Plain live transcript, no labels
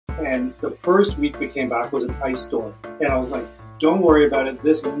And the first week we came back was an ice storm. And I was like, don't worry about it.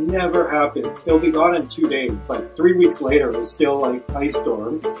 This never happens. It'll be gone in 2 days. Like 3 weeks later, it was still like ice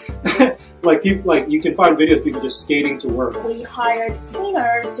storm. Like you can find videos of people just skating to work. We hired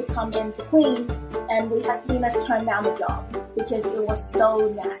cleaners to come in to clean, and we had cleaners turn down the job because it was so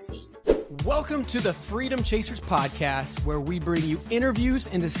nasty. Welcome to the Freedom Chasers podcast, where we bring you interviews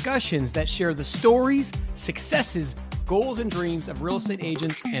and discussions that share the stories, successes, goals, and dreams of real estate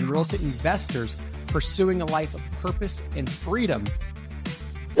agents and real estate investors pursuing a life of purpose and freedom.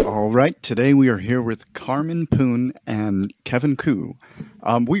 All right, today we are here with Carmen Poon and Kevin Koo.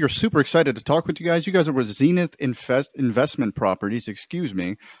 We are super excited to talk with you guys. You guys are with Zenith Investment Properties,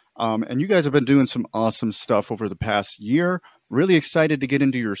 and you guys have been doing some awesome stuff over the past year. Really excited to get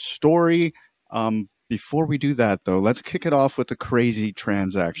into your story. Before we do that, though, let's kick it off with a crazy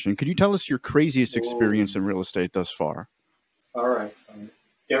transaction. Could you tell us your craziest experience in real estate thus far? All right.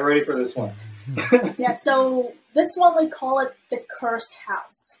 Get ready for this one. Yeah, so this one we call it the cursed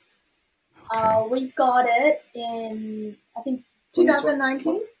house. Okay. We got it in, I think,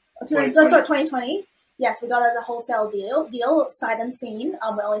 2019? 2020. Yes, we got it as a wholesale deal, sight unseen.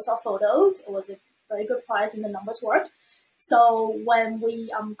 We only saw photos. It was a very good price and the numbers worked. So when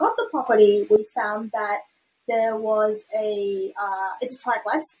we got the property, we found that there was it's a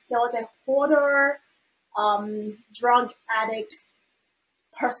triplex. There was a hoarder, drug addict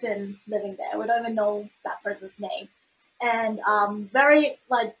person living there. We don't even know that person's name. And very,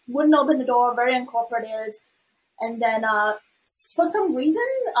 wouldn't open the door, very uncooperative. And then for some reason,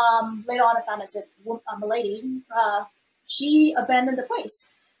 later on I found out that a lady, she abandoned the place.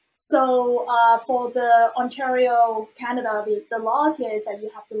 So for the Ontario, Canada, the laws here is that you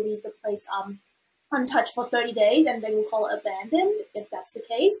have to leave the place untouched for 30 days, and they will call it abandoned if that's the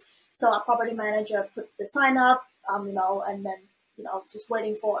case. So our property manager put the sign up, and then, just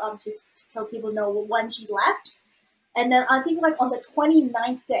waiting for just so people know when she left. And then I think on the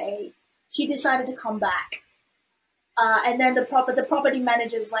 29th day, she decided to come back. And then the property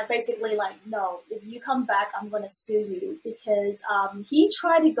manager's basically no, if you come back, I'm going to sue you, because he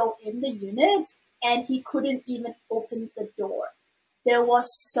tried to go in the unit and he couldn't even open the door. There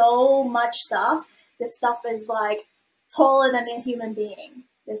was so much stuff. This stuff is taller than a human being.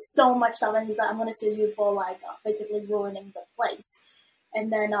 There's so much stuff, and he's like, I'm going to sue you for basically ruining the place.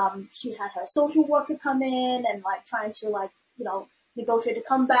 And then she had her social worker come in and trying to negotiate to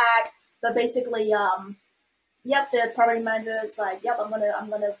come back, but basically the property manager is yep, I'm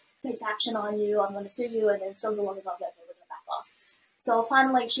gonna take action on you. I'm gonna sue you. And then social workers are like, we're gonna back off. So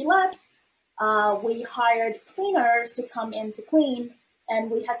finally she left. We hired cleaners to come in to clean, and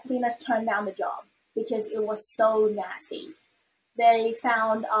we had cleaners turn down the job because it was so nasty. They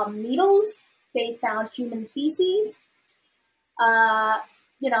found needles. They found human feces.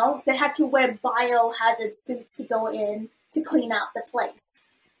 They had to wear biohazard suits to go in to clean out the place.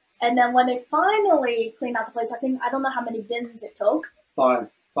 And then when they finally cleaned out the place, I don't know how many bins it took. Five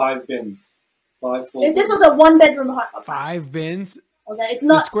bins. 5 full This was a one-bedroom apartment. 5 bins? Okay, it's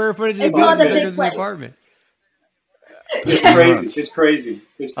not the square footage of it's the not a big big as place. the apartment. It's crazy.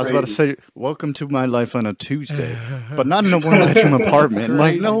 I was about to say, welcome to my life on a Tuesday, but not in a one-bedroom apartment.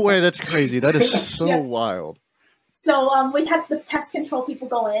 No way, that's crazy. That is so wild. So we had the pest control people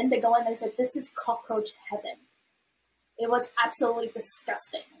go in. They go in and said, this is cockroach heaven. It was absolutely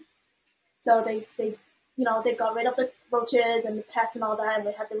disgusting. So they got rid of the roaches and the pests and all that, and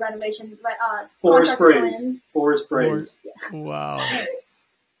we had the renovation. 4 sprays. 4 sprays. Yeah. Wow.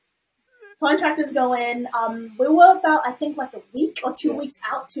 Contractors go in. We were about, I think, a week or 2 weeks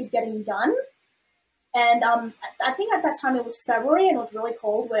out to getting done. And I think at that time it was February and it was really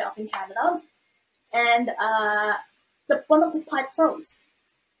cold. We're up in Canada. And one of the pipe froze.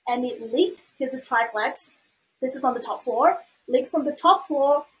 And it leaked. This is triplex. This is on the top floor. Leaked from the top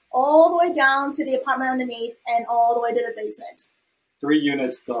floor all the way down to the apartment underneath and all the way to the basement. 3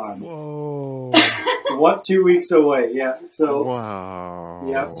 units gone. Whoa. 2 weeks away, yeah. So wow.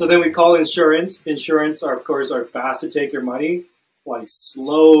 Yeah. So then we call insurance. Insurance are, of course, are fast to take your money.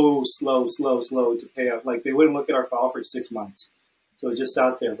 Slow to pay up. They wouldn't look at our file for 6 months. So it just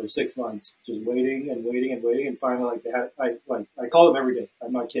sat there for 6 months, just waiting. And finally, I call them every day.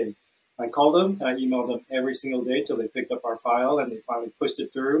 I'm not kidding. I called them and I emailed them every single day till they picked up our file and they finally pushed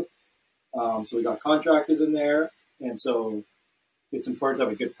it through. So we got contractors in there. And so it's important to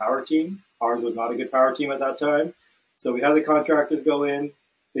have a good power team. Ours was not a good power team at that time. So we had the contractors go in.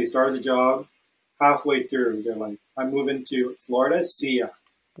 They started the job. Halfway through, they're like, I'm moving to Florida. See ya.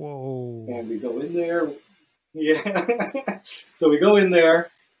 Whoa. And we go in there. Yeah. So we go in there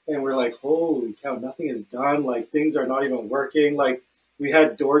and we're like, holy cow, nothing is done. Things are not even working. we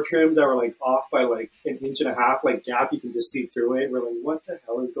had door trims that were like off by like an inch and a half, like gap. You can just see through it. We're like, what the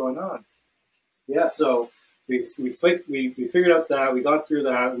hell is going on? Yeah. So we figured out that we got through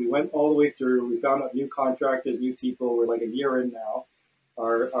that. We went all the way through. We found out new contractors, new people. We're like a year in now.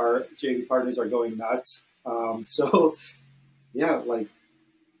 Our JV partners are going nuts. So yeah,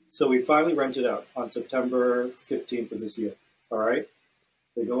 so we finally rented out on September 15th of this year. All right.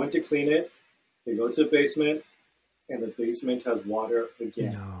 They go in to clean it. They go to the basement, and the basement has water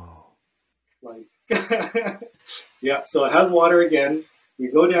again. No. Like, yeah. So it has water again. We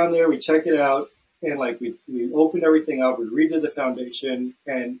go down there, we check it out, and like we opened everything up. We redid the foundation,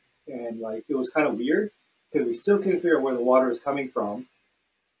 and like it was kind of weird because we still couldn't figure out where the water is coming from.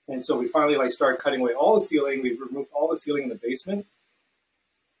 And so we finally like started cutting away all the ceiling. We removed all the ceiling in the basement.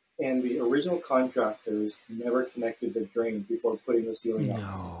 And the original contractors never connected the drain before putting the ceiling up.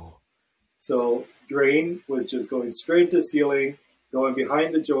 No. So drain was just going straight to ceiling, going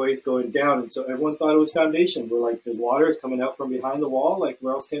behind the joist, going down. And so everyone thought it was foundation. We're like, the water is coming out from behind the wall. Like,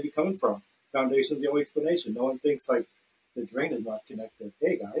 where else can it be coming from? Foundation is the only explanation. No one thinks like the drain is not connected.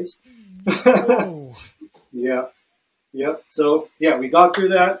 Hey, guys. Oh. Yeah. Yep. So, yeah, we got through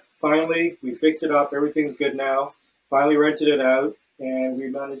that. Finally, we fixed it up. Everything's good now. Finally rented it out. And we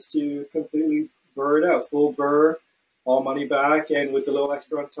managed to completely burr it out. Full burr, all money back, and with a little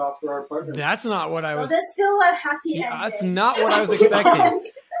extra on top for our partners. That's not what I was. There's still a happy ending. That's not what I was expecting.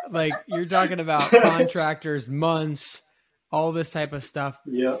 Like, you're talking about contractors, months, all this type of stuff.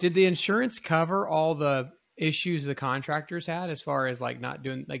 Yeah. Did the insurance cover all the issues the contractors had as far as like not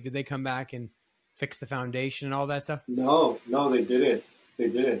doing, like, did they come back and fix the foundation and all that stuff? No, they didn't. They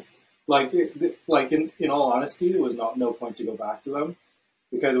didn't. Like in all honesty, there was no point to go back to them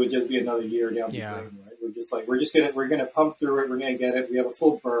because it would just be another year down the drain, right? We're just like, we're gonna pump through it. We're gonna get it. We have a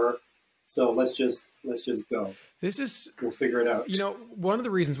full burr. So let's just go. We'll figure it out. You know, one of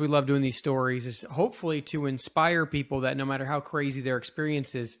the reasons we love doing these stories is hopefully to inspire people that no matter how crazy their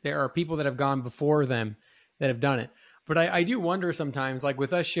experience is, there are people that have gone before them that have done it. But I do wonder sometimes, like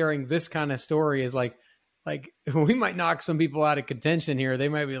with us sharing this kind of story is like we might knock some people out of contention here. They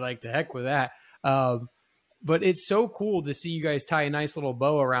might be like, to heck with that. But it's so cool to see you guys tie a nice little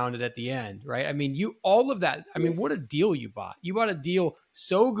bow around it at the end, right? I mean, all of that. I mean, what a deal you bought. You bought a deal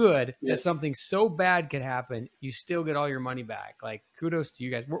so good that something so bad could happen. You still get all your money back. Like, kudos to you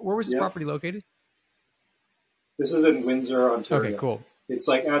guys. Where was this property located? This is in Windsor, Ontario. Okay, cool. It's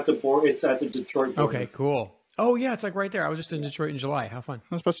like at the border. It's at the Detroit border. Okay, cool. Oh yeah, it's like right there. I was just in Detroit in July. How fun!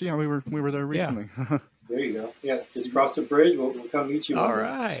 Especially, we were there recently. Yeah. There you go. Yeah, just cross the bridge. We'll come meet you. All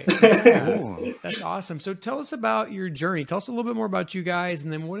right. Yeah. That's awesome. So tell us about your journey. Tell us a little bit more about you guys,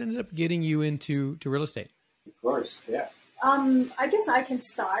 and then what ended up getting you into real estate. Of course, yeah. I guess I can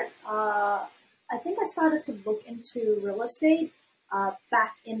start. I think I started to look into real estate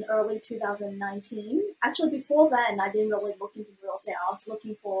back in early 2019. Actually, before then, I didn't really look into real estate. I was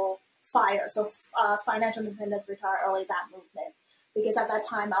looking for FIRE, so financial independence, retire early, that movement. Because at that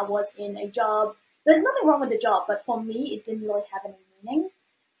time, I was in a job. There's nothing wrong with the job, but for me, it didn't really have any meaning.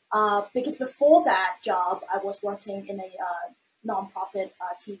 Because before that job, I was working in a nonprofit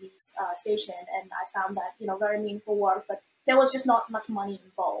TV station, and I found that very meaningful work, but there was just not much money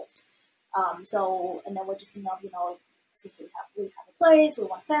involved. And then we're just since we have a place, we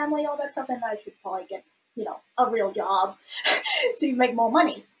want family, all that stuff, and I should probably get a real job to make more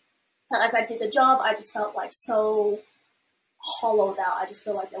money. But as I did the job, I just felt like so hollowed out. I just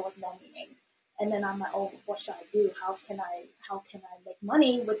feel like there was no meaning. And then I'm like, oh, what should I do? How can I make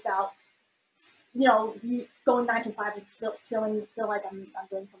money without, going 9 to 5 and feel like I'm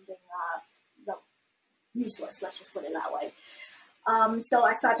doing something useless. Let's just put it that way. So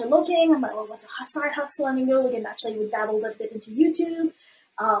I started looking. I'm like, well, what's a side hustle I can do? We dabbled a bit into YouTube.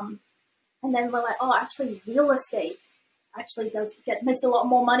 And then we're like, oh, actually, real estate actually makes a lot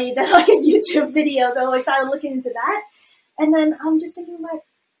more money than like a YouTube video. So I started looking into that. And then I'm just thinking like,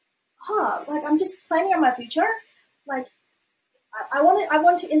 I'm just planning on my future. Like, I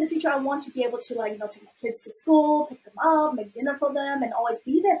want to in the future, I want to be able to take my kids to school, pick them up, make dinner for them, and always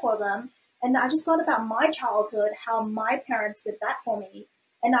be there for them. And I just thought about my childhood, how my parents did that for me.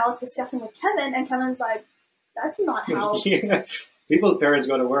 And I was discussing with Kevin, and Kevin's like, that's not how. Yeah. People's parents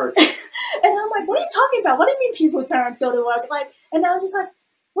go to work. And I'm like, what are you talking about? What do you mean people's parents go to work? And I'm just like,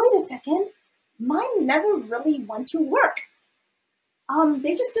 wait a second. Mine never really went to work.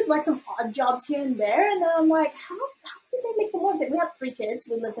 They just did some odd jobs here and there. And I'm like, how did they make the work? We have 3 kids.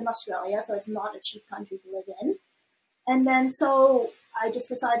 We lived in Australia, so it's not a cheap country to live in. And then so I just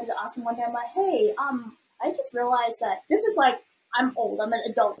decided to ask him one day, I'm like, hey, I just realized that this is I'm old. I'm an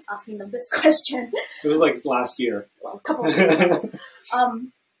adult asking them this question. It was like last year. Well, a couple of years ago.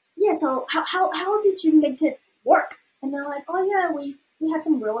 Yeah. So how did you make it work? And they're like, oh yeah, we had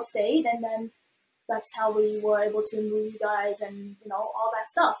some real estate, and then that's how we were able to move you guys and, all that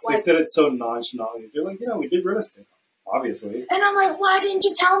stuff. Like, they said it so nonchalantly. They're like, we did real estate, obviously. And I'm like, why didn't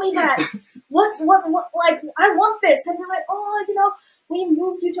you tell me that? what, like, I want this. And they're like, oh, we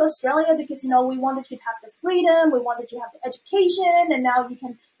moved you to Australia because, we wanted you to have the freedom. We wanted you to have the education. And now you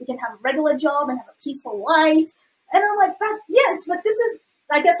can have a regular job and have a peaceful life. And I'm like, but this is,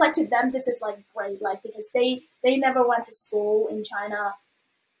 I guess, like, to them, this is like great, like, because they never went to school in China.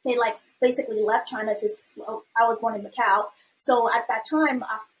 They like basically left China I was born in Macau. So at that time,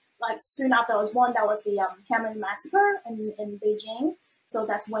 like soon after I was born, that was the Carmen massacre in Beijing. So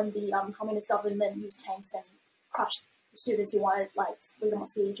that's when the communist government used tanks and crushed the students who wanted like freedom of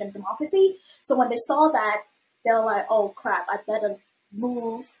speech and democracy. So when they saw that, they were like, oh crap, I better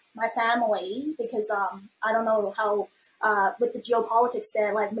move my family because I don't know how with the geopolitics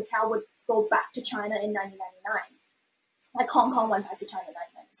there, like Macau would go back to China in 1999. Like Hong Kong went back to China in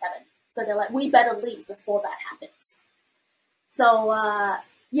 1997. So they're like, we better leave before that happens. So,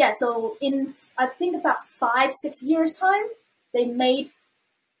 so in, I think about 5-6 years time, they made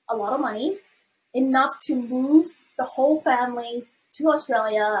a lot of money, enough to move the whole family to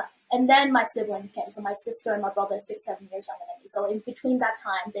Australia. And then my siblings came. So my sister and my brother are 6-7 years younger than me. So in between that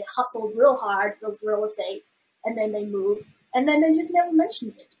time, they hustled real hard, built real estate, and then they moved. And then they just never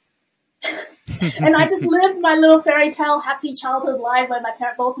mentioned it. And I just lived my little fairy tale happy childhood life where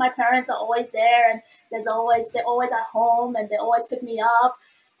both my parents are always there, and they're always at home, and they always pick me up,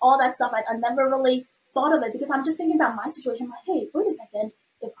 all that stuff. I never really thought of it because I'm just thinking about my situation. I'm like, hey, wait a second.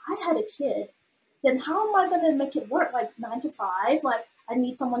 If I had a kid, then how am I going to make it work? Like 9 to 5, like I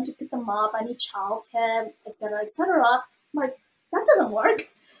need someone to pick them up. I need childcare, et cetera, et cetera. I'm like, that doesn't work.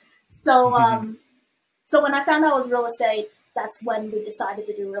 So, so when I found out it was real estate, that's when we decided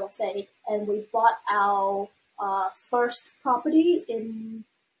to do real estate, and we bought our first property in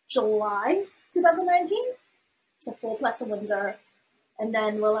July 2019. It's a fourplex in Windsor, and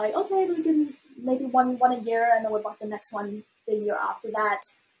then we're like, okay, we can maybe one a year, and then we bought the next one the year after that.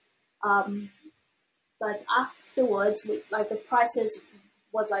 But afterwards, like the prices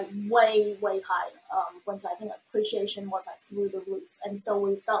was like way high. Once I think appreciation was like through the roof, and so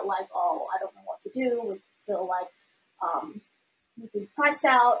we felt like, oh, I don't know what to do. We feel like we've been priced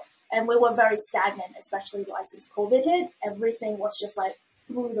out, and we were very stagnant, especially like since COVID hit. Everything was just like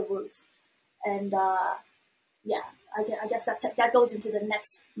through the roof, and I guess that goes into the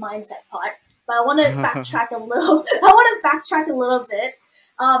next mindset part. But I want to backtrack a little. Bit.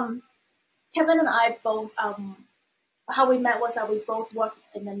 Kevin and I both, how we met was that we both worked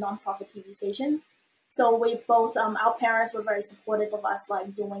in a nonprofit TV station. So we both, our parents were very supportive of us,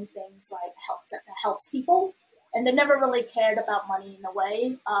 like doing things like that helps people. And they never really cared about money in a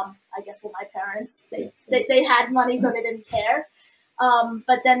way. I guess for my parents, they had money, so they didn't care.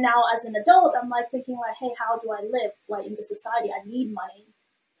 But then now as an adult, I'm like thinking like, hey, how do I live like in this society? I need money.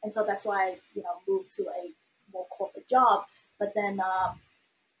 And so that's why I, moved to a more corporate job. But then,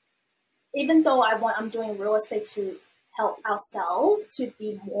 even though I'm doing real estate to help ourselves to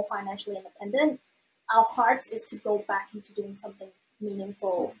be more financially independent, our hearts is to go back into doing something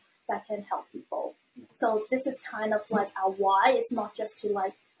meaningful that can help people. So this is kind of like our why. It's not just to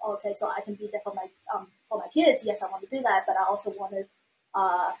like, okay, so I can be there for my kids. Yes, I want to do that, but I also want to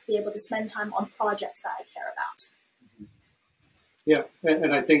be able to spend time on projects that I care about. Yeah,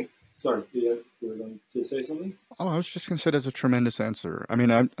 and I think. Sorry, you were going to say something? Oh, I was just going to say that's a tremendous answer. I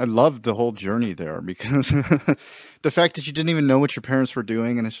mean, I love the whole journey there because the fact that you didn't even know what your parents were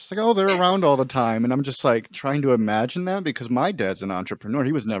doing, and it's just like, oh, they're around all the time. And I'm just like trying to imagine that because my dad's an entrepreneur.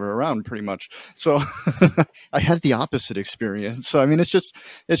 He was never around pretty much. So I had the opposite experience. So, I mean, it's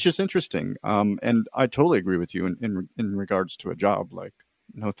just interesting. And I totally agree with you in regards to a job. Like,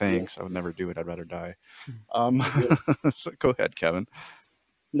 no thanks. I would never do it. I'd rather die. So go ahead, Kevin.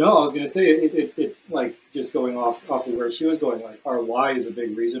 No, I was going to say it like just going off of where she was going, like our why is a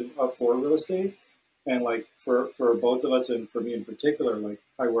big reason for real estate. And like for both of us and for me in particular, like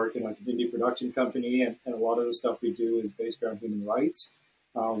I work in like an indie production company, and a lot of the stuff we do is based around human rights,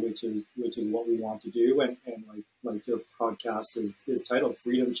 which is what we want to do. And like your podcast is titled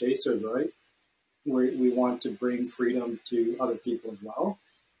Freedom Chasers, right? We want to bring freedom to other people as well.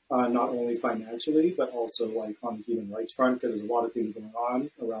 Not only financially, but also like on the human rights front, because there's a lot of things going on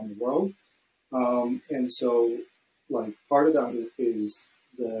around the world. And so like part of that is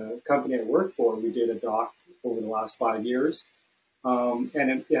the company I work for. We did a doc over the last 5 years. And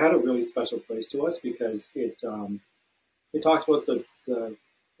it had a really special place to us because it it talks about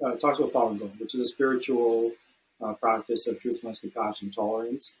it talks about Falun Gong, which is a spiritual practice of truthfulness, compassion,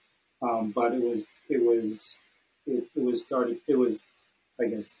 tolerance. But I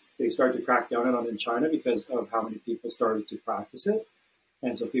guess they started to crack down on it in China because of how many people started to practice it.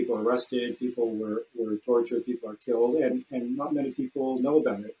 And so people are arrested, people were tortured, people are killed, and not many people know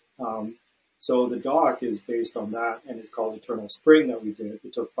about it. So the doc is based on that, and it's called Eternal Spring that we did.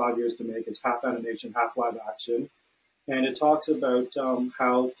 It took 5 years to make. It's half animation, half live action. And it talks about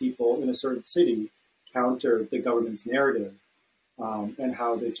how people in a certain city counter the government's narrative and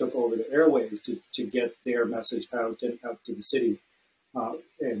how they took over the airways to get their message out and out to the city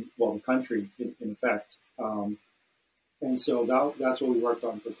and, well, the country in effect. And so that's what we worked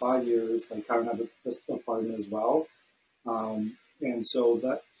on for 5 years. I kind of have a part in it as well. And so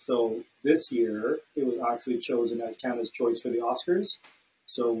this year it was actually chosen as Canada's choice for the Oscars.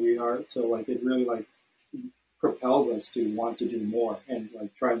 So it really propels us to want to do more and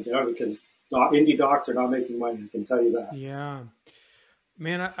try and get out of it because indie docs are not making money. I can tell you that. Yeah,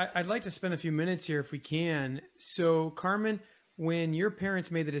 man, I'd like to spend a few minutes here if we can. So Carmen, when your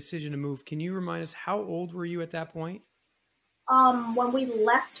parents made the decision to move, can you remind us how old were you at that point? When we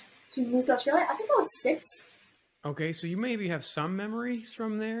left to move to Australia, I think I was 6. Okay, so you maybe have some memories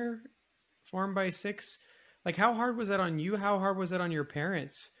from there, formed by 6. Like, how hard was that on you? How hard was that on your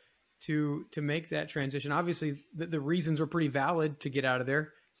parents to make that transition? Obviously, the reasons were pretty valid to get out of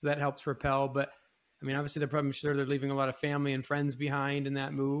there, so that helps propel. But I mean, obviously, I'm sure they're leaving a lot of family and friends behind in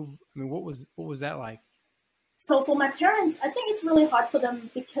that move. I mean, what was that like? So for my parents, I think it's really hard for them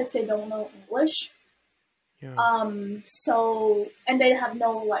because they don't know English. Yeah. So, and they have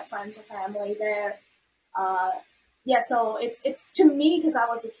no friends or family there. So it's to me, because I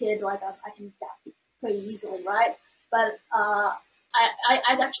was a kid, I can adapt pretty easily, right? But I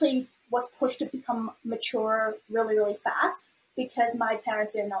actually was pushed to become mature really, really fast because my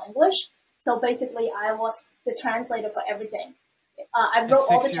parents didn't know English. So basically, I was the translator for everything. I wrote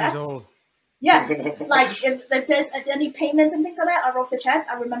all the checks. Old. Yeah, if there's any payments and things like that, I wrote the checks.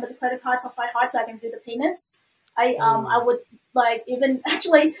 I remember the credit cards off by heart, so I can do the payments. I would I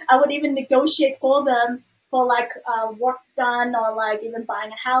would even negotiate for them for work done or even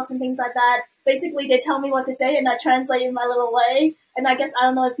buying a house and things like that. Basically, they tell me what to say and I translate in my little way. And I guess I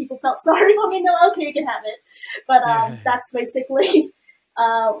don't know if people felt sorry for me. No, okay, you can have it. But that's basically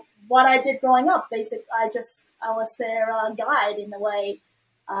what I did growing up. I was their guide in a way.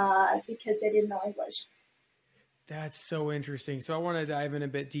 Because they didn't know English. That's so interesting. So I want to dive in a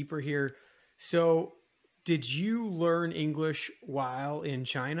bit deeper here. So did you learn English while in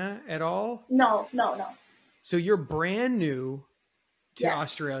China at all? No. So you're brand new to Yes.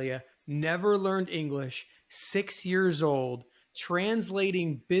 Australia, never learned English, 6 years old,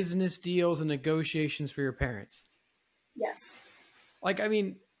 translating business deals and negotiations for your parents. Yes. I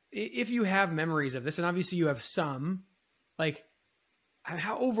mean, if you have memories of this, and obviously you have some,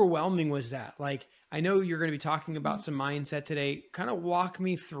 how overwhelming was that? I know you're going to be talking about some mindset today. Kind of walk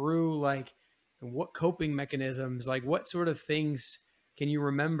me through what coping mechanisms, what sort of things can you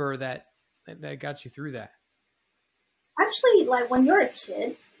remember that got you through that? Actually, when you're a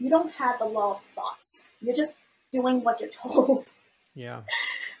kid, you don't have a lot of thoughts. You're just doing what you're told. Yeah.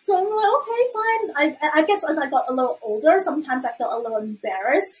 So I'm okay, fine. I guess as I got a little older, sometimes I felt a little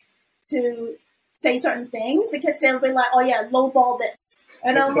embarrassed to say certain things because they'll be like, oh yeah, lowball this.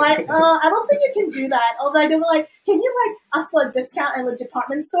 And I'm like, I don't think you can do that. Or they were like, can you ask for a discount in the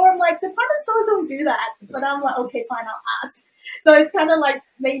department store? I'm like, department stores don't do that. But I'm like, okay, fine, I'll ask. So it's kind of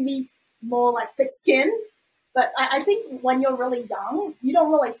made me more thick skin. But I think when you're really young, you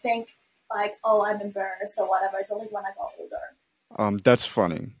don't really think oh, I'm embarrassed or whatever. It's only when I got older. That's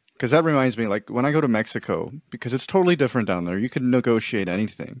funny. Because that reminds me, when I go to Mexico, because it's totally different down there, you can negotiate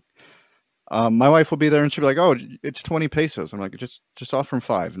anything. My wife will be there and she'll be like, oh, it's 20 pesos. I'm like, just offer them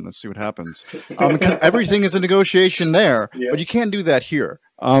 5 and let's see what happens. Because everything is a negotiation there, but you can't do that here.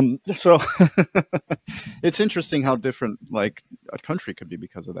 So it's interesting how different a country could be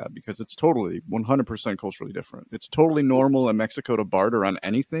because of that, because it's totally 100% culturally different. It's totally normal in Mexico to barter on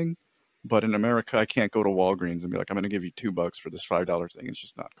anything. But in America, I can't go to Walgreens and be like, I'm going to give you $2 for this $5 thing. It's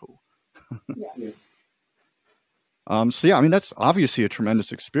just not cool. Yeah. So yeah, I mean, that's obviously a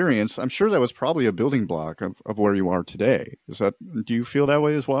tremendous experience. I'm sure that was probably a building block of where you are today. Do you feel that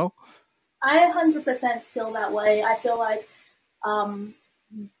way as well? I 100% feel that way. I feel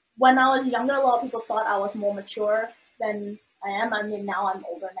when I was younger, a lot of people thought I was more mature than I am. I mean, now I'm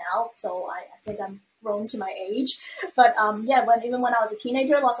older now, so I think I'm grown to my age. But even when I was a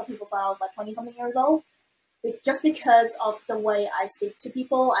teenager, lots of people thought I was 20-something years old. Just because of the way I speak to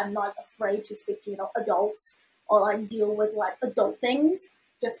people, I'm not afraid to speak to adults or like deal with like adult things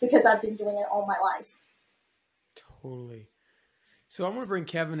just because I've been doing it all my life. Totally. So I want to bring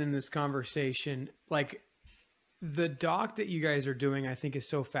Kevin in this conversation. Like the doc that you guys are doing, I think is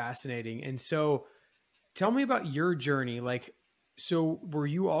so fascinating. And so tell me about your journey. Like, so were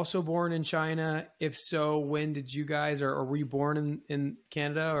you also born in China? If so, when did you guys, or were you born in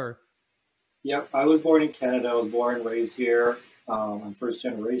Canada or? Yep, I was born in Canada. I was born and raised here. I'm first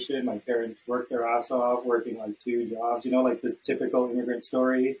generation. My parents worked their ass off, working like 2 jobs, like the typical immigrant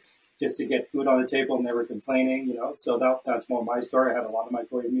story, just to get food on the table, never complaining, So that's more my story. I had a lot of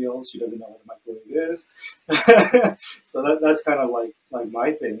microwave meals. She doesn't know what a microwave is. So that's kind of like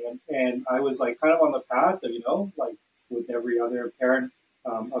my thing. And I was like kind of on the path of, like with every other parent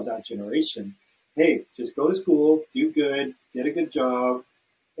of that generation. Hey, just go to school, do good, get a good job,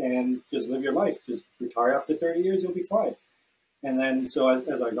 and just live your life. Just retire after 30 years, you'll be fine. And then, so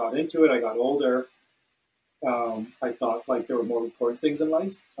as I got into it, I got older. I thought like there were more important things in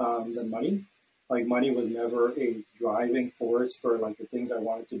life than money. Like money was never a driving force for like the things I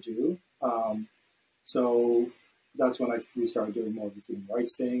wanted to do. So that's when we started doing more of the human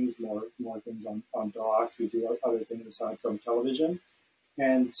rights things, more things on docs. We do other things aside from television.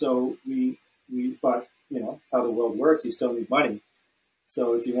 And so but how the world works, you still need money.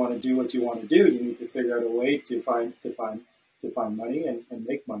 So if you want to do what you want to do, you need to figure out a way to find money and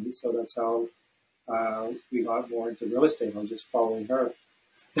make money. So that's how we got more into real estate. I was just following her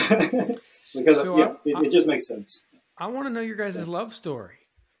because it just makes sense. I want to know your guys' love story.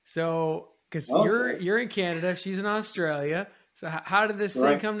 So because you're in Canada, she's in Australia. So how did this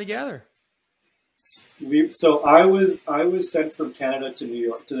thing come together? So I was sent from Canada to New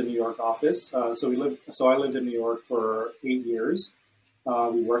York, to the New York office. So I lived in New York for 8 years.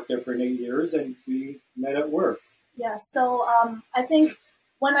 We worked there for 8 years, and we met at work. Yeah. So I think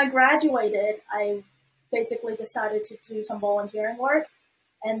when I graduated, I basically decided to do some volunteering work,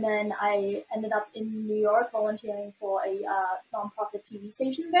 and then I ended up in New York volunteering for a nonprofit TV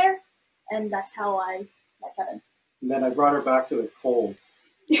station there, and that's how I met Kevin. And then I brought her back to the cold.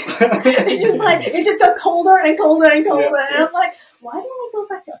 it just got colder and colder and colder, yeah. And I'm like, why don't I go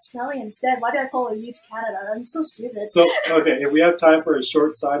back to Australia instead? Why did I follow you to Canada? I'm so stupid. So okay, if we have time for a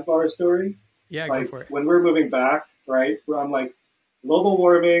short sidebar story, go for it. When we're moving back, right? I'm like, global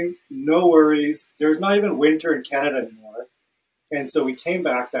warming, no worries. There's not even winter in Canada anymore, and so we came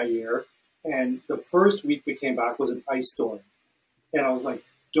back that year, and the first week we came back was an ice storm, and I was like,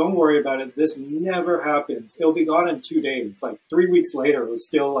 don't worry about it. This never happens. It'll be gone in 2 days. Like 3 weeks later, it was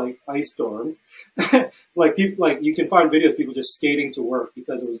still like ice storm. Like you can find videos of people just skating to work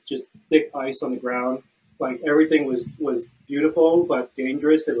because it was just thick ice on the ground. Like everything was beautiful but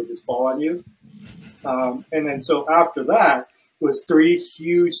dangerous because it would just fall on you. And then so after that was 3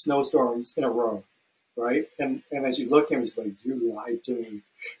 huge snowstorms in a row, right? And then she's looking and she's like, "You lied to me."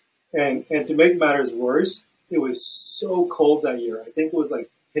 And to make matters worse, it was so cold that year. I think it was like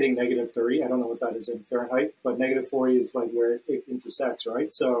hitting -30. I don't know what that is in Fahrenheit, but -40 is like where it intersects,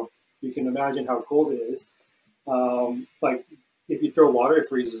 right? So you can imagine how cold it is. Like if you throw water, it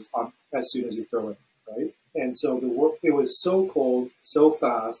freezes as soon as you throw it, right? And so it was so cold, so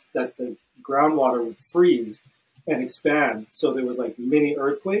fast that the groundwater would freeze and expand. So there was like mini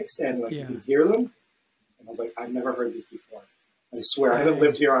earthquakes, and like you could hear them. And I was like, I've never heard this before. I swear, I haven't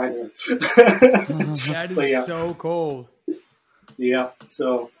lived here either. That is so cold. Yeah,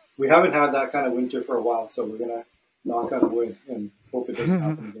 so we haven't had that kind of winter for a while, so we're going to knock on wood and hope it doesn't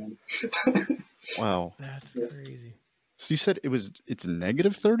happen again. Wow. That's crazy. So you said it's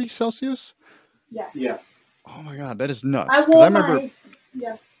 -30 Celsius? Yes. Yeah. Oh my God, that is nuts. I remember.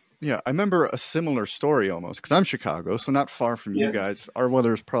 Yeah, I remember a similar story almost, because I'm Chicago, so not far from you guys. Our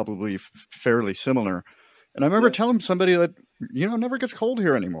weather is probably fairly similar. And I remember telling somebody that, it never gets cold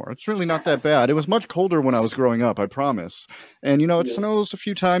here anymore. It's really not that bad. It was much colder when I was growing up, I promise. And, it snows a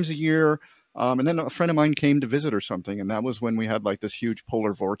few times a year. And then a friend of mine came to visit or something. And that was when we had like this huge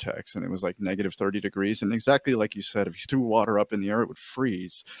polar vortex, and it was like -30 degrees. And exactly like you said, if you threw water up in the air, it would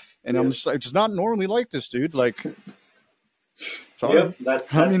freeze. And I'm just like, it's not normally like this, dude. Like, sorry. Yep, it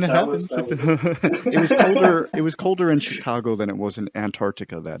happens. It was colder. It was colder in Chicago than it was in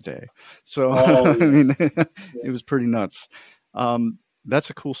Antarctica that day. So it was pretty nuts. That's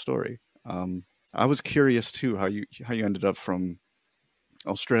a cool story. I was curious too how you ended up from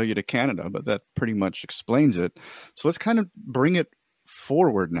Australia to Canada, but that pretty much explains it. So let's kind of bring it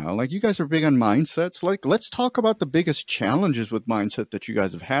forward now. Like, you guys are big on mindsets. Like, let's talk about the biggest challenges with mindset that you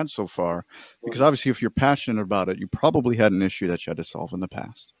guys have had so far, because obviously if you're passionate about it, you probably had an issue that you had to solve in the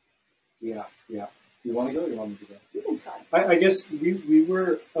past. Yeah. You want to go? Or you want me to go? You can start. I guess we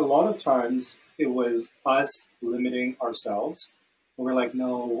were, a lot of times it was us limiting ourselves. And we're like,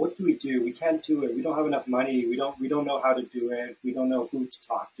 no, what do? We can't do it. We don't have enough money. We don't know how to do it. We don't know who to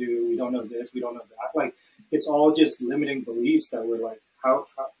talk to. We don't know this. We don't know that. Like, it's all just limiting beliefs that we're like, how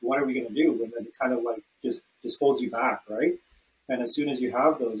what are we going to do? And then it kind of like just holds you back, right? And as soon as you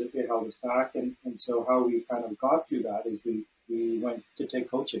have those, it held us back. And so how we kind of got through that is we went to take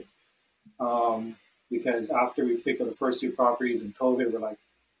coaching. Because after we picked up the first 2 properties in COVID, we're like,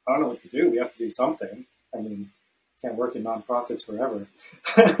 I don't know what to do. We have to do something. I mean, can't work in nonprofits forever.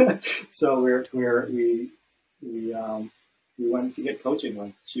 So we went to get coaching.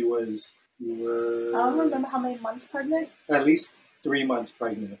 Like, we were. I don't remember how many months pregnant. At least 3 months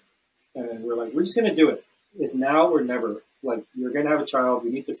pregnant, and we're like, we're just gonna do it. It's now or never. Like, you're gonna have a child. We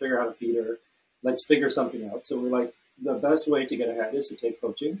need to figure out how to feed her. Let's figure something out. So we're like, the best way to get ahead is to take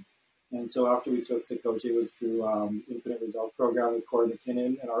coaching. And so after we took the coaching, it was through Infinite Results Program with Corey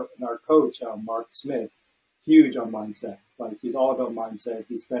McKinnon and our coach, Mark Smith, huge on mindset. Like, he's all about mindset.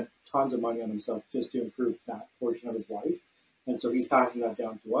 He spent tons of money on himself just to improve that portion of his life. And so he's passing that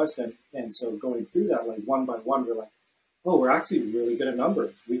down to us. And so going through that, like, one by one, we're like, oh, we're actually really good at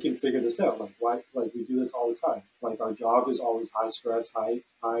numbers. We can figure this out. Like, we do this all the time. Like, our job is always high stress, high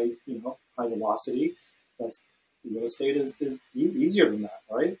velocity. That's, real estate is easier than that,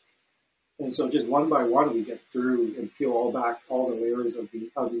 right? And so just one by one, we get through and peel all back all the layers of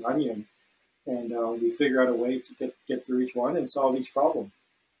the onion, and we figure out a way to get through each one and solve each problem.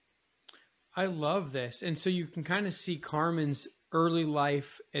 I love this. And so you can kind of see Carmen's early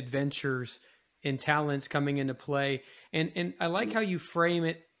life adventures and talents coming into play. And I like how you frame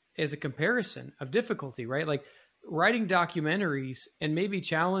it as a comparison of difficulty, right? Like, writing documentaries and maybe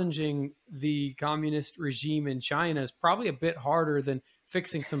challenging the communist regime in China is probably a bit harder than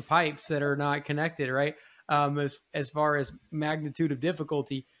fixing some pipes that are not connected, right? As far as magnitude of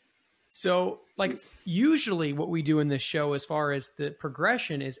difficulty. So, like, usually what we do in this show as far as the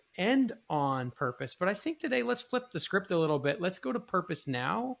progression is end on purpose. But I think today, let's flip the script a little bit. Let's go to purpose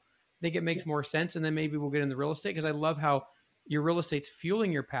now. I think it makes more sense. And then maybe we'll get into real estate, because I love how your real estate's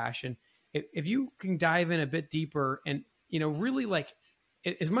fueling your passion. If you can dive in a bit deeper and, really, like,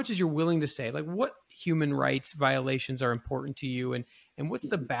 as much as you're willing to say, like, what human rights violations are important to you, and what's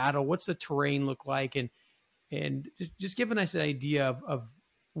the battle, what's the terrain look like, and just give us an idea of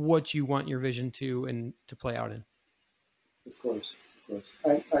what you want your vision to play out in. Of course.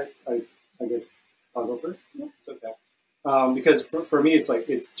 I guess I'll go first. Yeah, it's okay. Because for me, it's like,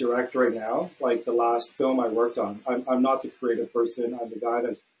 it's direct right now. Like, the last film I worked on, I'm not the creative person. I'm the guy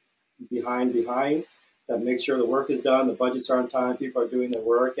that's behind that makes sure the work is done, the budgets are on time, people are doing their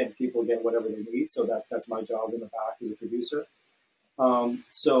work, and people get whatever they need. So that's my job in the back as a producer.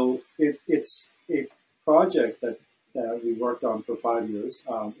 So it's a project that we worked on for 5 years.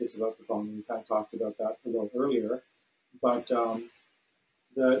 It's about the phone. We kind of talked about that a little earlier, but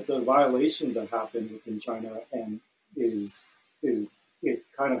the violations that happen within China and it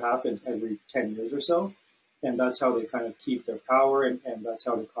kind of happens every 10 years or so. And that's how they kind of keep their power, and that's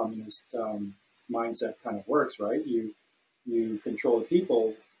how the communist mindset kind of works, right? You control the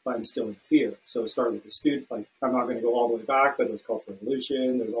people by instilling fear. So it started with the student, like, I'm not going to go all the way back, but it was Cultural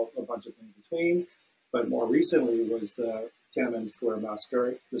Revolution. There's a bunch of things between. But more recently was the Tiananmen Square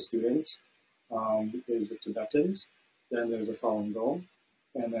massacre, the students. There's the Tibetans. Then there's the Falun Gong.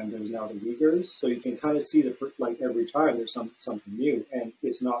 And then there's now the Uyghurs. So you can kind of see like, every time there's something new. And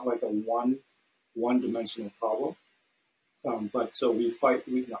it's not like a one-dimensional problem. But so we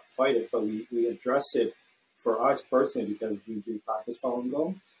not fight it, but we address it for us personally, because we do practice Falun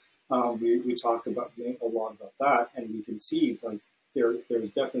Gong. We talk about a lot about that, and we can see, like, there's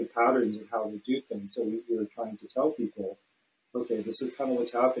definitely patterns of how they do things. So we're trying to tell people, okay, this is kind of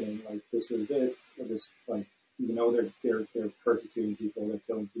what's happening. Like, this is this, like, they're persecuting people, they're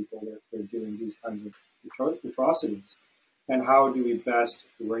killing people, they're doing these kinds of atrocities. And how do we best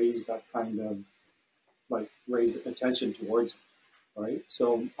raise that kind of, like, raise the attention towards it, right?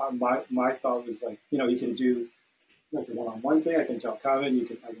 So my thought was, like, you can do like a one-on-one thing. I can tell Carmen,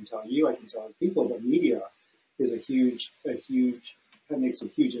 I can tell you, I can tell other people, but media is that makes a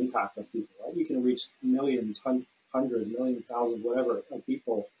huge impact on people, right? You can reach millions, hundreds, millions, thousands, whatever, of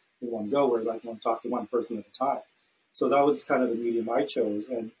people in one go, where, like, you want to talk to one person at a time. So that was kind of the medium I chose,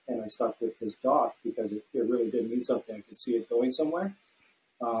 and I stuck with this doc because it really did mean something. I could see it going somewhere.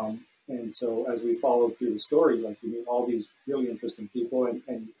 And so as we followed through the story, like, you meet all these really interesting people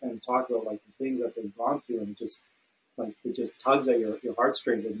and talk about, like, the things that they've gone through, and it just tugs at your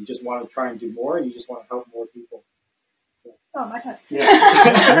heartstrings, and you just want to try and do more, and you just want to help more people. Oh, my turn. Yeah.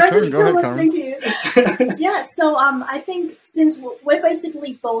 I'm just Go still ahead, listening Carmen. to you. Yeah, so I think since we're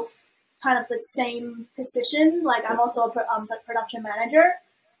basically both kind of the same position, like I'm also a production manager,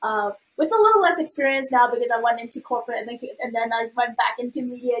 with a little less experience now because I went into corporate and then I went back into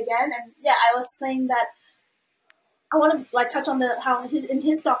media again. And yeah, I was saying that I want to like touch on how in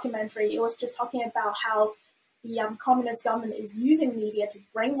his documentary it was just talking about how the communist government is using media to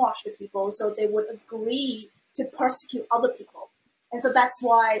brainwash the people so they would agree to persecute other people, and so that's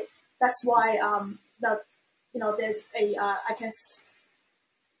why the there's a I guess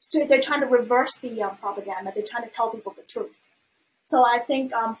they're trying to reverse the propaganda. They're trying to tell people the truth. So I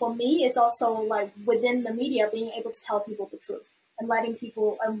think for me, it's also like within the media being able to tell people the truth and letting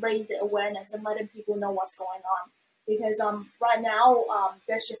people raise the awareness and letting people know what's going on. Because right now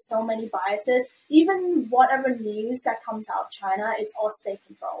there's just so many biases. Even whatever news that comes out of China, it's all state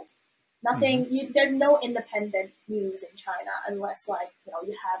controlled. Nothing. There's no independent news in China unless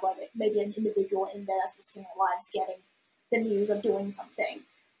you have like maybe an individual in there that's risking their lives getting the news or doing something.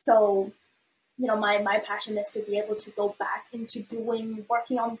 So my passion is to be able to go back into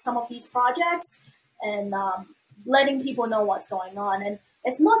working on some of these projects and letting people know what's going on. And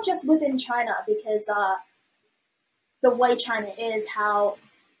it's not just within China because the way China is, how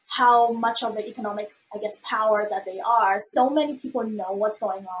much of the economic, I guess, power that they are, so many people know what's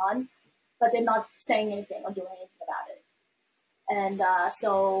going on, but they're not saying anything or doing anything about it. And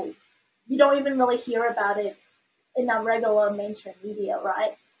so you don't even really hear about it in our regular mainstream media,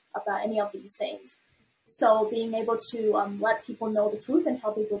 right? About any of these things. So being able to let people know the truth and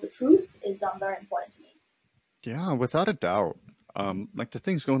tell people the truth is very important to me. Yeah, without a doubt. Like the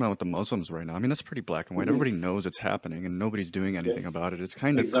things going on with the Muslims right now. I mean, that's pretty black and white. Everybody knows it's happening and nobody's doing anything about it. It's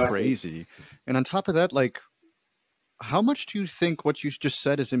kind of crazy. And on top of that, like, how much do you think what you just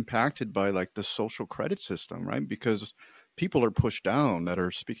said is impacted by like the social credit system, right? Because people are pushed down that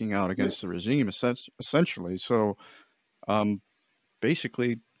are speaking out against the regime, essentially. So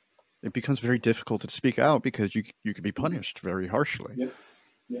basically, it becomes very difficult to speak out because you could be punished very harshly. Yeah.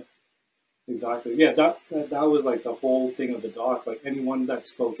 Exactly. Yeah, that was like the whole thing of the doc. Like anyone that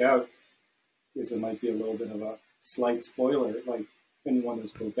spoke out, if it might be a little bit of a slight spoiler, like anyone that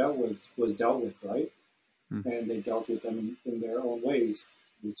spoke out was dealt with, right? And they dealt with them in their own ways,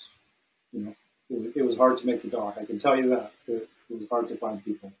 which it was hard to make the doc. I can tell you that it was hard to find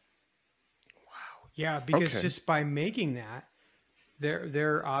people. Wow. Yeah, because just by making that,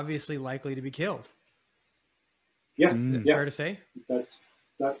 they're obviously likely to be killed. Yeah, is it fair to say?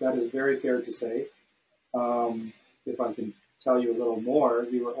 That is very fair to say. If I can tell you a little more,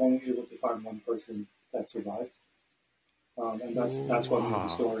 we were only able to find one person that survived, and that's what made the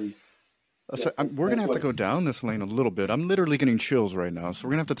story. So we're going to have to go down this lane a little bit. I'm literally getting chills right now, so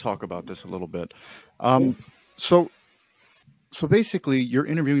we're going to have to talk about this a little bit. So basically, you're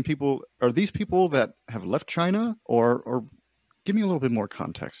interviewing people. Are these people that have left China, or give me a little bit more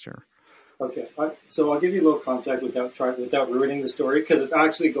context here? Okay, so I'll give you a little context without ruining the story, because it's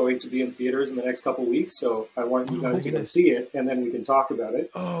actually going to be in theaters in the next couple of weeks. So I want you guys to go see it, and then we can talk about it.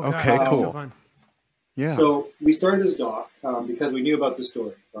 Oh, okay, cool. So fun. Yeah. So we started this doc because we knew about the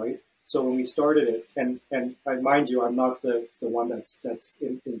story, right? So when we started it, and mind you, I'm not the one that's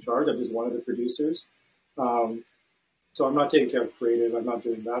in charge. I'm just one of the producers. So I'm not taking care of creative. I'm not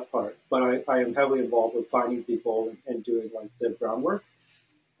doing that part. But I am heavily involved with finding people and doing like the groundwork.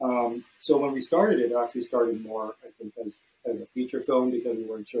 So when we started it actually started more, I think, as a feature film because we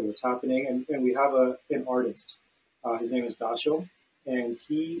weren't sure what's happening. And we have an artist. His name is Dasho, and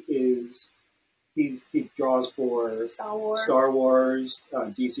he draws for Star Wars,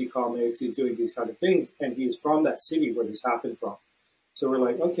 DC Comics. He's doing these kind of things, and he's from that city where this happened from. So we're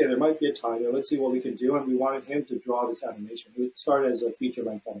like, okay, there might be a tie there. Let's see what we can do. And we wanted him to draw this animation. It started as a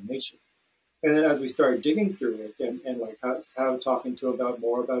feature-length animation. And then as we started digging through it and like how talking to him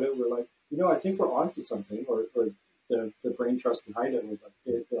more about it, we're like, I think we're onto something, or the brain trust behind it was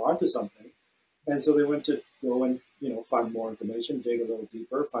like, they're onto something. And so they went to go and, find more information, dig a little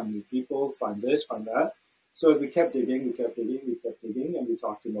deeper, find new people, find this, find that. So as we kept digging, and we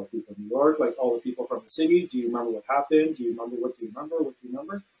talked to more people in New York, like all the people from the city. Do you remember what happened? Do you remember? What do you remember? What do you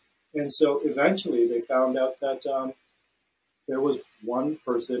remember? And so eventually they found out that there was one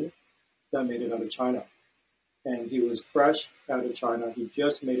person that made it out of China. And he was fresh out of China. He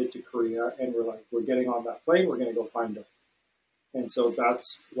just made it to Korea. And we're like, we're getting on that plane. We're going to go find him. And so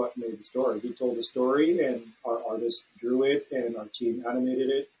that's what made the story. He told the story, and our artist drew it, and our team animated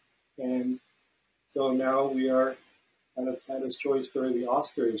it. And so now we are kind of Canada's choice for the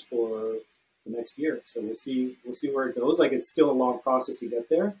Oscars for the next year. So we'll see where it goes. Like, it's still a long process to get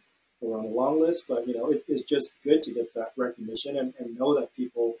there. We're on a long list, but it's just good to get that recognition and know that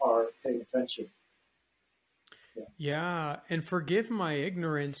people are paying attention. Yeah, and forgive my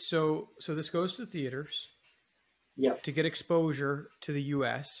ignorance. So this goes to theaters. Yeah. To get exposure to the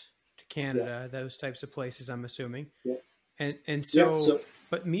U.S., to Yeah. Canada, those types of places, I'm assuming. Yeah. And Yeah. so,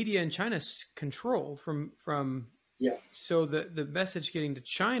 but media in China is controlled from. Yeah. So the message getting to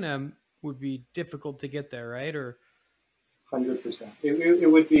China would be difficult to get there, right? Or 100%.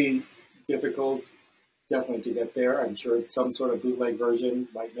 It would be difficult, definitely, to get there. I'm sure some sort of bootleg version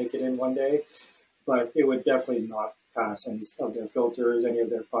might make it in one day, but it would definitely not pass any of their filters, any of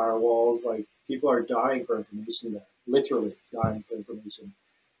their firewalls. Like, people are dying for information there, literally dying for information.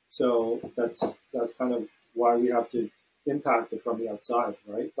 So that's kind of why we have to impact it from the outside,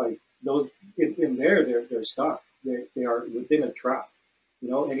 right? Like, those in there, they're stuck. They are within a trap.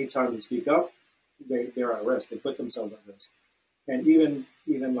 Anytime they speak up, they're at risk. They put themselves at risk. And even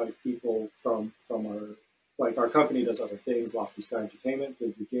like people from our company does other things. Lofty Sky Entertainment, they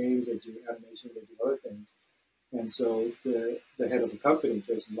do games, they do animation, they do other things. And so the head of the company,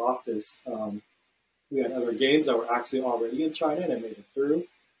 Jason Loftus, we had other games that were actually already in China and made it through,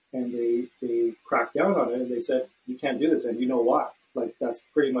 and they cracked down on it and they said, you can't do this, and you know why. Like, that's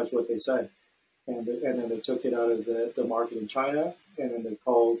pretty much what they said. And then they took it out of the market in China, and then they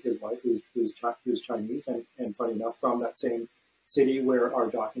called his wife, who's Chinese, and funny enough, from that same city where our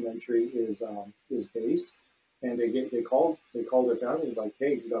documentary is based, and they called their family, like,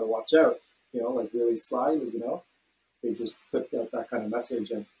 hey, you got to watch out, like, really slyly, they just put that kind of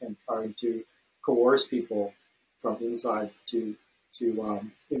message and trying to coerce people from inside to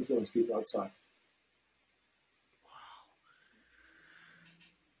influence people outside.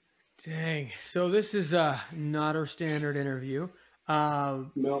 dang. So this is not our standard interview.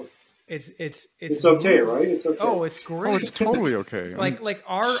 No, it's okay, right? It's okay. Oh, it's great. Oh, it's totally okay. Like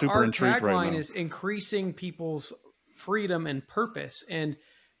our intrigued right tagline now. is increasing people's freedom and purpose. And,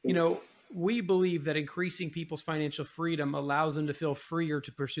 we believe that increasing people's financial freedom allows them to feel freer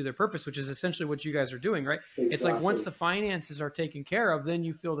to pursue their purpose, which is essentially what you guys are doing, right? Exactly. It's like, once the finances are taken care of, then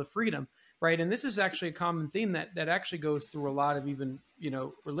you feel the freedom, right? And this is actually a common theme that actually goes through a lot of even,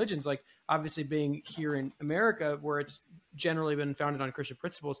 religions, like obviously being here in America, where it's generally been founded on Christian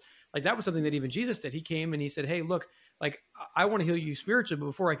principles. Like, that was something that even Jesus did. He came and he said, hey, look, like, I want to heal you spiritually, but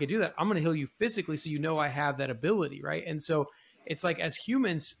before I could do that, I'm going to heal you physically, so I have that ability, right? And so it's like, as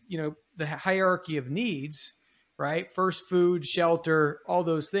humans, the hierarchy of needs, right? First, food, shelter, all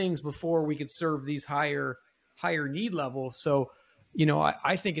those things before we could serve these higher need levels. So,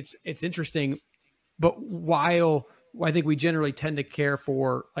 I think it's interesting, but while I think we generally tend to care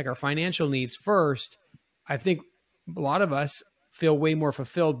for like our financial needs first, I think a lot of us feel way more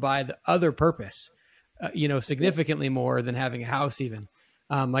fulfilled by the other purpose, significantly more than having a house even.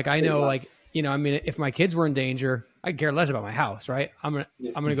 Like, I know, like, I mean, if my kids were in danger, I care less about my house, right? I'm going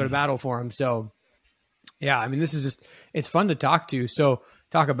to go to battle for them. So yeah, I mean, this is just, it's fun to talk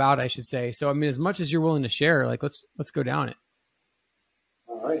about, I should say. So, I mean, as much as you're willing to share, like, let's go down it.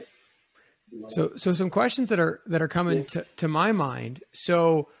 All right. So some questions that are coming to my mind.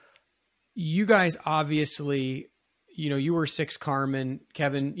 So you guys obviously, you were 6, Carmen,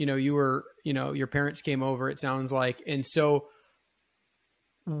 Kevin, you were, your parents came over, it sounds like. And so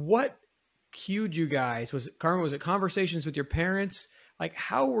what cued you guys? Carmen, was it conversations with your parents? Like,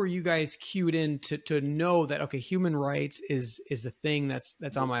 how were you guys cued in to know that, okay, human rights is a thing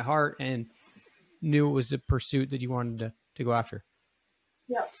that's on my heart, and knew it was a pursuit that you wanted to go after?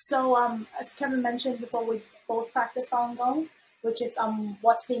 Yeah. So, as Kevin mentioned before, we both practice Falun Gong, which is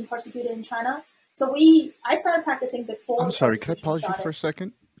what's being persecuted in China. So I started practicing before. I'm sorry, can I pause you for a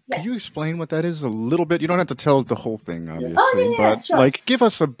second? Yes. Can you explain what that is a little bit? You don't have to tell the whole thing, obviously, but sure. like, give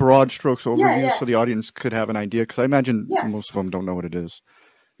us a broad strokes overview so the audience could have an idea, because I imagine most of them don't know what it is.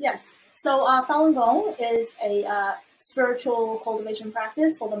 Yes. So Falun Gong is a spiritual cultivation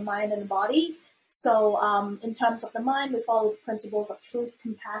practice for the mind and the body. So in terms of the mind, we follow the principles of truth,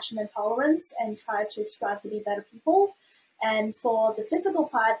 compassion, and tolerance, and try to strive to be better people. And for the physical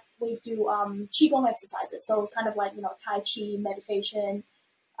part, we do Qigong exercises. So kind of like, Tai Chi, meditation,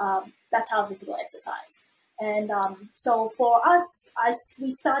 that type of physical exercise. And so for us,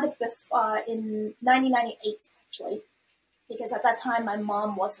 we started in 1998, actually, because at that time my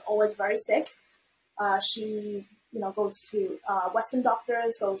mom was always very sick. She goes to Western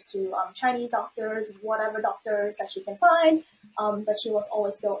doctors, goes to Chinese doctors, whatever doctors that she can find, but she was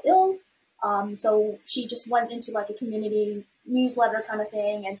always still ill. So she just went into like a community newsletter kind of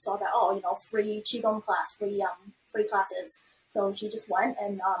thing and saw that, free Qigong class, free classes. So she just went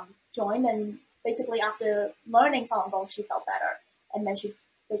and joined, and basically after learning Falun Gong, she felt better. And then she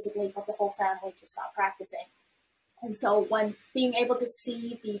basically got the whole family to start practicing. And so when being able to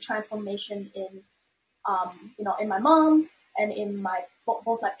see the transformation in in my mom and in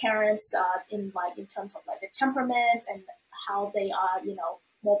both my parents, in terms of like their temperament and how they are,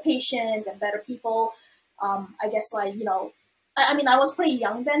 more patient and better people. I guess I was pretty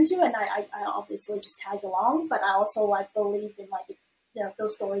young then too, and I obviously just tagged along, but I also like believed in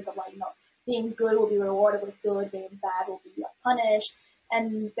those stories of being good will be rewarded with good, being bad will be punished.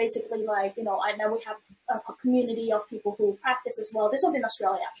 And basically, I know we have a community of people who practice as well. This was in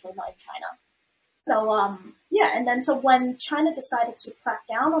Australia, actually, not in China. So, and then so when China decided to crack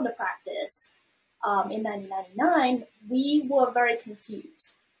down on the practice in 1999, we were very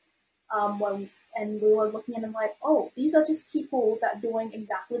confused. And we were looking at them like, oh, these are just people that are doing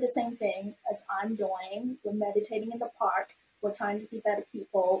exactly the same thing as I'm doing. We're meditating in the park. We're trying to be better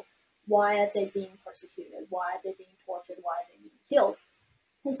people. Why are they being persecuted? Why are they being tortured? Why are they being killed?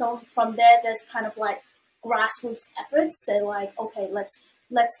 And so from there, there's kind of like grassroots efforts. They're like, okay, let's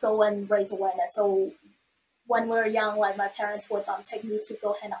go and raise awareness. So when we were young, like my parents would take me to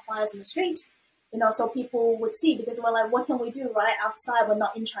go hand out flyers in the street, so people would see, because we're like, what can we do right outside? We're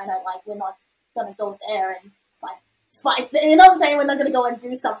not in China. Like we're not gonna go there and fight. You know what I'm saying? We're not gonna go and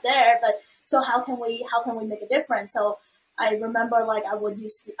do stuff there. But so how can we make a difference? So I remember like I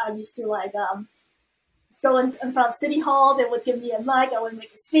used to like go in front of City Hall. They would give me a mic. I would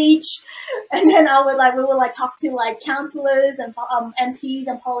make a speech, and then we would talk to councillors and MPs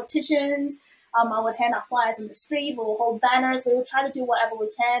and politicians. I would hand out flyers in the street. We would hold banners. We would try to do whatever we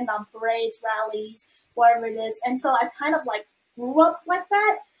can, parades, rallies, whatever it is. And so I kind of grew up like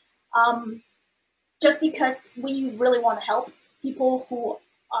that, just because we really want to help people who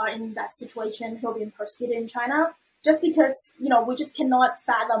are in that situation, who are being persecuted in China. Just because we just cannot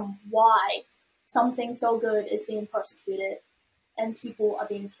fathom why something so good is being persecuted and people are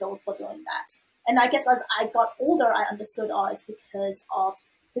being killed for doing that. And I guess as I got older, I understood, it's because of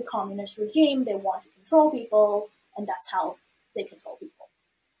the communist regime. They want to control people, and that's how they control people.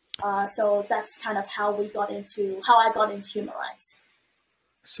 So that's kind of how I got into human rights.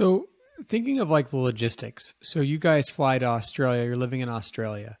 So thinking of the logistics, so you guys fly to Australia, you're living in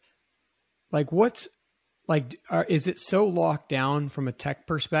Australia. Is it so locked down from a tech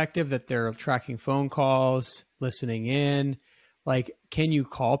perspective that they're tracking phone calls, listening in? Can you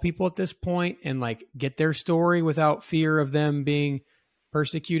call people at this point and get their story without fear of them being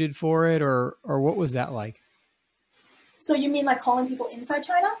persecuted for it? Or what was that like? So you mean calling people inside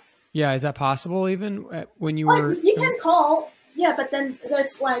China? Yeah. Is that possible even when you were? You can call. Yeah. But then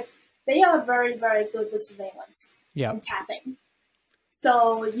there's they are very, very good with surveillance and tapping.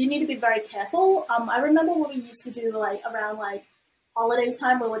 So you need to be very careful. I remember what we used to do around holidays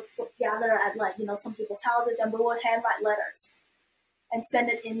time. We would gather at some people's houses, and we would handwrite letters and send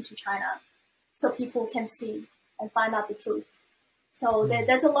it into China so people can see and find out the truth. So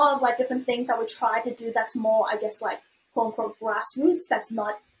there's a lot of different things that we try to do that's more, I guess, quote unquote grassroots, that's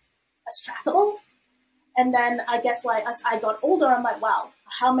not as trackable. And then I guess as I got older, I'm like, wow,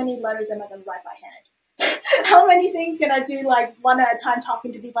 how many letters am I going to write by hand? How many things can I do one at a time,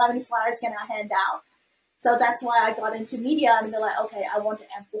 talking to people? How many flyers can I hand out? So that's why I got into media, and they're like, okay, I want to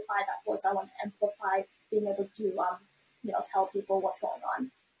amplify that voice. I want to amplify being able to tell people what's going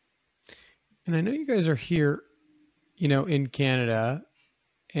on. And I know you guys are here, in Canada.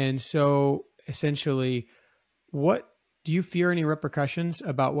 And so essentially, what do you fear any repercussions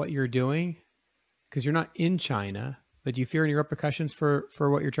about what you're doing? Because you're not in China, but do you fear any repercussions for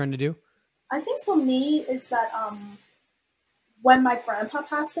what you're trying to do? I think for me is that when my grandpa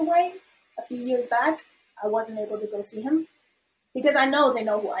passed away a few years back, I wasn't able to go see him because I know they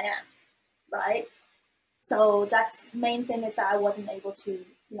know who I am, right? So that's the main thing, is that I wasn't able to,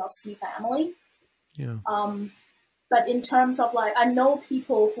 see family. Yeah. But in terms of I know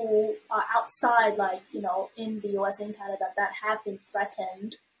people who are outside, in the US and Canada, that have been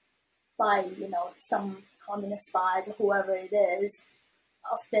threatened by, some communist spies or whoever it is,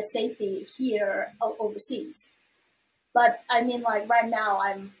 of their safety here overseas. But I mean, right now,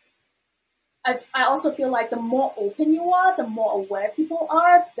 I also feel the more open you are, the more aware people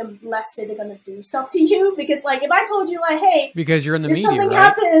are, the less they're going to do stuff to you. Because if I told you hey, because you're in the media, something right?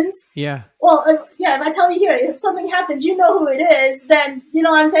 happens, yeah. Well, if I tell you here, if something happens, you know who it is. Then you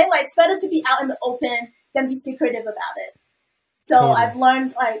know what I'm saying. It's better to be out in the open than be secretive about it. So totally. I've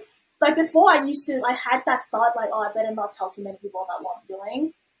learned before I had that thought I better not tell too many people about what I'm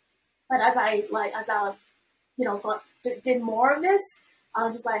doing. But as I did more of this, I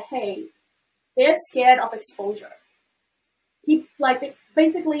was just hey, they're scared of exposure.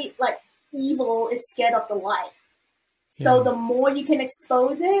 Basically evil is scared of the light. So the more you can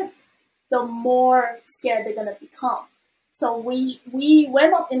expose it, the more scared they're gonna become. So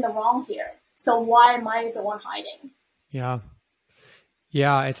we're not in the wrong here. So why am I the one hiding? Yeah.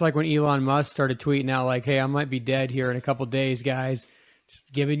 Yeah. It's like when Elon Musk started tweeting out like, hey, I might be dead here in a couple days, guys.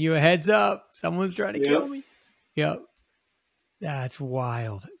 Just giving you a heads up. Someone's trying to kill me. Yep. That's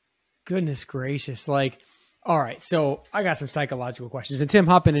wild. Goodness gracious. Like, all right. So I got some psychological questions. And Tim,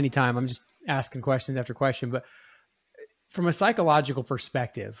 hop in anytime. I'm just asking questions after question. But from a psychological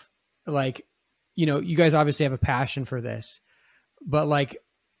perspective, like, you guys obviously have a passion for this, but like,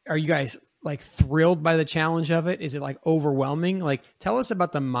 are you guys like thrilled by the challenge of it? Is it like overwhelming? Like, tell us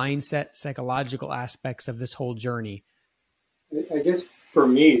about the mindset, psychological aspects of this whole journey. I guess for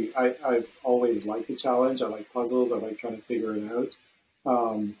me, I've always liked the challenge. I like puzzles. I like trying to figure it out.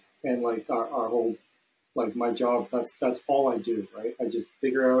 And like our whole, like my job, that's all I do, right? I just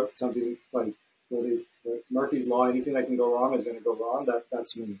figure out something like what Murphy's Law, anything that can go wrong is going to go wrong.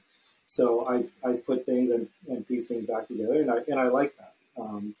 That's me. So I put things and piece things back together, and I like that.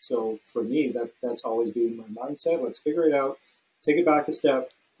 So for me, that's always been my mindset. Let's figure it out, take it back a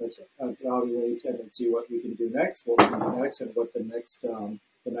step, let's evaluate and then see what we can do next, what we can do next, and what the next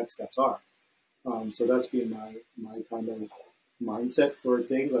steps are. So that's been my kind of mindset for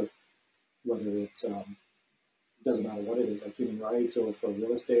things, like whether it's doesn't matter what it is, like human rights or for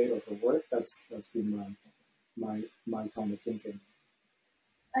real estate or for work. That's been my kind of thinking.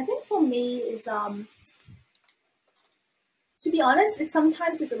 I think for me is to be honest,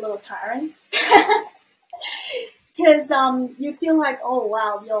 sometimes it's a little tiring because you feel like, oh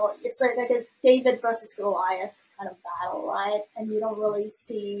wow, it's like a David versus Goliath kind of battle, right? And you don't really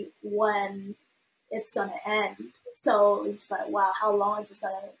see when it's gonna end. So it's like, wow, how long is this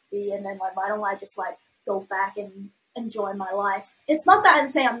gonna be? And then like, why don't I just like go back and enjoy my life? It's not that I'm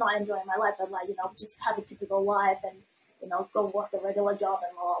saying I'm not enjoying my life, but like, just have a typical life and go work a regular job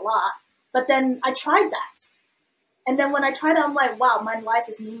and blah, blah, blah. But then I tried that. And then when I tried it, I'm like, wow, my life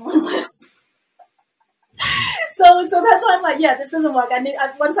is meaningless. So that's why I'm like, yeah, this doesn't work.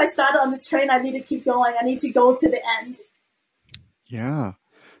 Once I started on this train, I need to keep going. I need to go to the end. Yeah.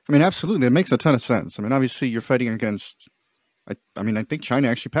 I mean, absolutely. It makes a ton of sense. I mean, obviously you're fighting against, I think China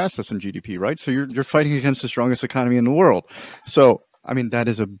actually passed us in GDP, right? So you're fighting against the strongest economy in the world. So, I mean, that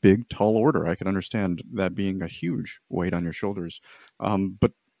is a big, tall order. I can understand that being a huge weight on your shoulders.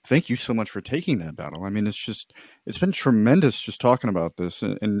 But thank you so much for taking that battle. I mean, it's been tremendous just talking about this.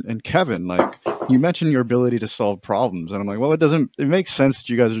 And Kevin, like you mentioned your ability to solve problems. And I'm like, well, it makes sense that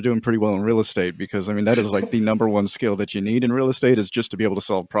you guys are doing pretty well in real estate because I mean, that is like the number one skill that you need in real estate is just to be able to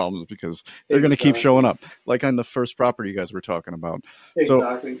solve problems because they're going to keep showing up like on the first property you guys were talking about.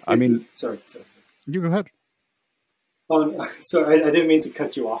 Exactly. So, I mean, sorry. You go ahead. Oh, sorry, I didn't mean to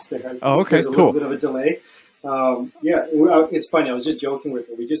cut you off there. Oh, okay, There's a cool. little bit of a delay. It's funny. I was just joking with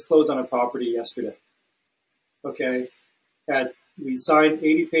her. We just closed on a property yesterday. Okay. We signed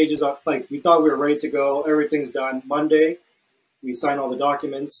 80 pages up. Like we thought we were ready to go. Everything's done. Monday, we signed all the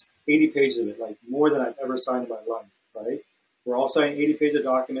documents, 80 pages of it, like more than I've ever signed in my life. Right. We're all signing 80 pages of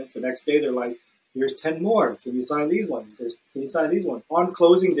documents. The next day, they're like, here's 10 more. Can you sign these ones? Can you sign these ones? On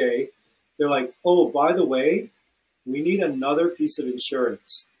closing day, they're like, oh, by the way, we need another piece of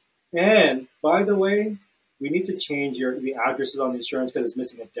insurance. And by the way, we need to change the addresses on the insurance because it's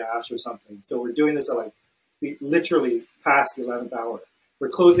missing a dash or something. So we're doing this at like literally past the 11th hour. We're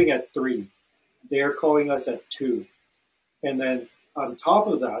closing at 3. They're calling us at 2. And then on top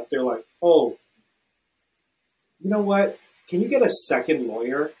of that, they're like, oh, you know what? Can you get a second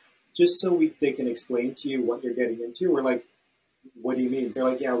lawyer just so they can explain to you what you're getting into? We're like, what do you mean? They're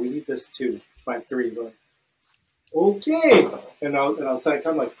like, yeah, we need this too by 3. We're like, okay. And I was telling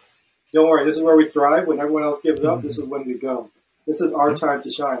them, like, don't worry, this is where we thrive. When everyone else gives up, this is when we go. This is our time to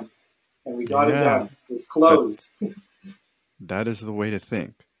shine. And we got it done. It's closed. That is the way to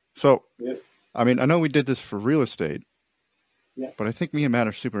think. So, I mean, I know we did this for real estate, but I think me and Matt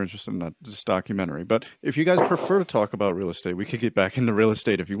are super interested in this documentary. But if you guys prefer to talk about real estate, we could get back into real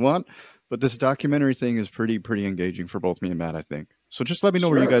estate if you want. But this documentary thing is pretty engaging for both me and Matt, I think. So just let me know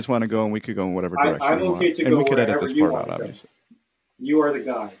where you guys want to go, and we could go in whatever direction I'm you okay want. to And go we could edit wherever this you part want out, to go. obviously. You are the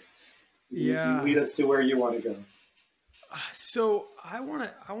guide. Yeah. You lead us to where you want to go. So I want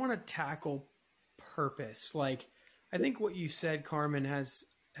to tackle purpose. Like, I think what you said, Carmen, has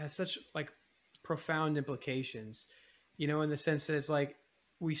such like profound implications, in the sense that it's like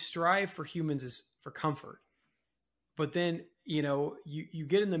we strive for humans is for comfort, but then, you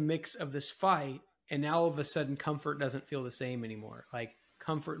get in the mix of this fight and now all of a sudden comfort doesn't feel the same anymore. Like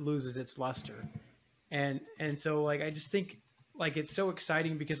comfort loses its luster. And so like, I just think like, it's so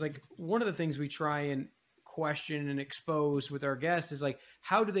exciting because like one of the things we try and question and expose with our guests is like,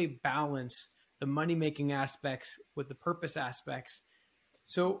 how do they balance the money-making aspects with the purpose aspects?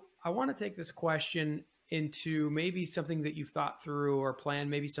 So I want to take this question into maybe something that you've thought through or planned,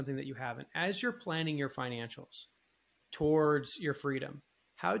 maybe something that you haven't. As you're planning your financials towards your freedom,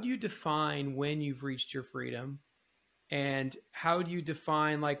 how do you define when you've reached your freedom? And how do you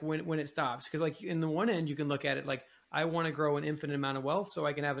define like when it stops? Because like in the one end, you can look at it like, I want to grow an infinite amount of wealth so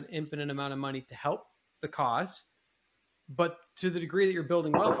I can have an infinite amount of money to help the cause. But to the degree that you're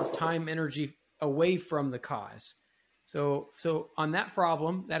building wealth is time, energy away from the cause. So on that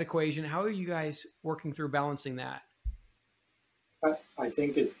problem, that equation, how are you guys working through balancing that? I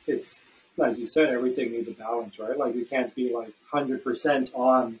think it's, as you said, everything needs a balance, right? Like we can't be like 100%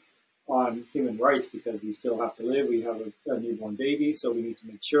 on human rights because we still have to live. We have a newborn baby, so we need to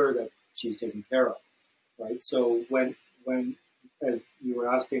make sure that she's taken care of, right? So when you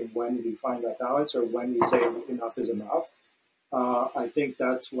were asking when we find that balance or when we say enough is enough, I think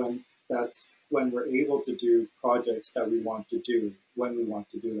that's when we're able to do projects that we want to do when we want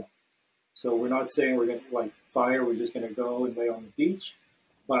to do them. So we're not saying we're going to like fire, we're just going to go and lay on the beach,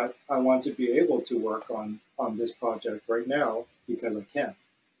 but I want to be able to work on this project right now because I can.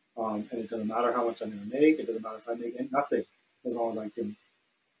 And it doesn't matter how much I'm going to make. It doesn't matter if I make nothing, as long as I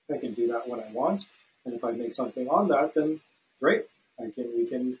can do that when I want. And if I make something on that, then great. We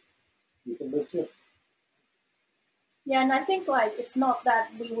can live too. Yeah, and I think like it's not that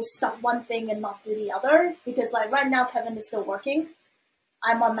we will stop one thing and not do the other, because like right now Kevin is still working.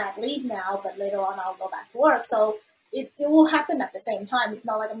 I'm on mat leave now, but later on I'll go back to work. So it will happen at the same time. It's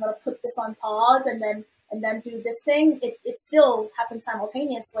not like I'm going to put this on pause and then do this thing. It still happens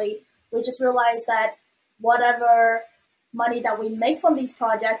simultaneously. We just realize that whatever money that we make from these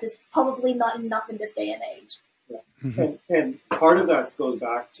projects is probably not enough in this day and age. Yeah. And part of that goes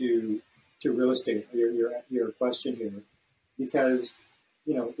back to real estate, your question here, because,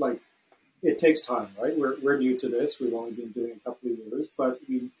 like it takes time, right? We're new to this. We've only been doing a couple of years, but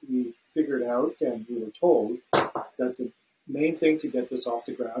we figured out and we were told that the main thing to get this off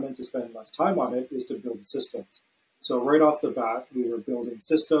the ground and to spend less time on it is to build the systems. So right off the bat, we were building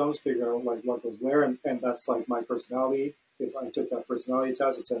systems, figuring out like what goes where, and that's like my personality. If I took that personality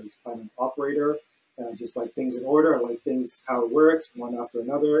test, it says I'm an operator, and I just like things in order. I like things, how it works, one after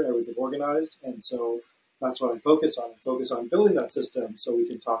another, everything organized. And so that's what I focus on. I focus on building that system so we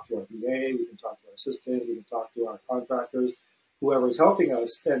can talk to our VA, we can talk to our assistants, we can talk to our contractors, whoever's helping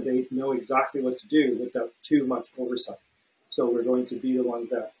us, and they know exactly what to do without too much oversight. So we're going to be the ones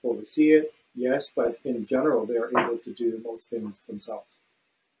that oversee it, yes, but in general, they are able to do most things themselves.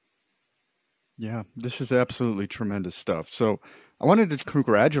 Yeah, this is absolutely tremendous stuff. So I wanted to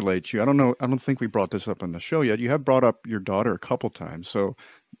congratulate you. I don't think we brought this up on the show yet. You have brought up your daughter a couple times. So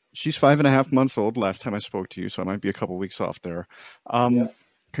she's 5.5 months old last time I spoke to you, so I might be a couple weeks off there. Yeah.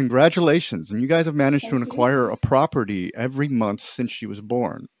 Congratulations. And you guys have managed to acquire a property every month since she was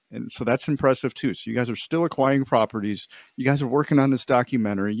born. And so that's impressive too. So you guys are still acquiring properties. You guys are working on this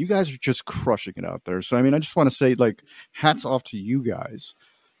documentary. You guys are just crushing it out there. So, I mean, I just want to say like hats off to you guys.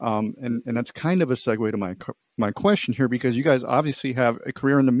 And that's kind of a segue to my question here, because you guys obviously have a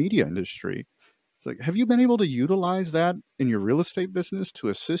career in the media industry. Like, have you been able to utilize that in your real estate business to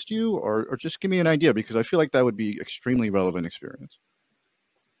assist you, or just give me an idea, because I feel like that would be extremely relevant experience.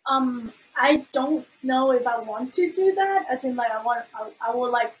 I don't know if I want to do that. As in, like, I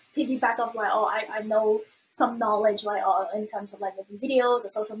will like piggyback off like, I know some knowledge like in terms of like making videos or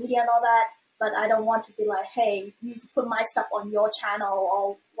social media and all that. But I don't want to be like, hey, you put my stuff on your channel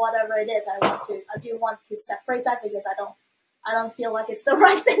or whatever it is. I do want to separate that, because I don't feel like it's the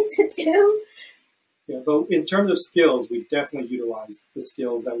right thing to do. Yeah, but in terms of skills, we definitely utilize the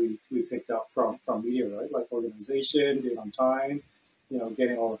skills that we picked up from media, right? Like organization, being on time,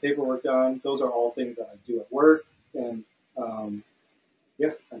 getting all the paperwork done. Those are all things that I do at work, and I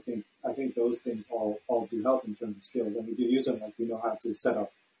think those things all do help in terms of skills, and we do use them. Like we know how to set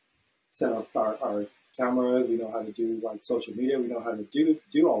up our cameras, we know how to do like social media, we know how to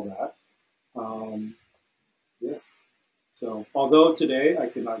do all that. So although today I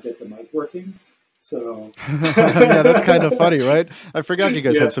could not get the mic working. So yeah, that's kind of funny, right? I forgot you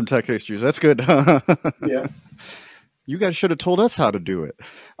guys had some tech issues. That's good. Yeah. You guys should have told us how to do it.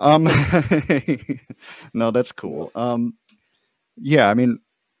 No, that's cool. Yeah, I mean,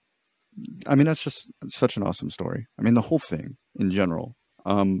 that's just such an awesome story. I mean, the whole thing in general.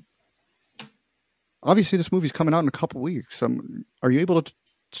 Obviously, this movie's coming out in a couple weeks. Are you able to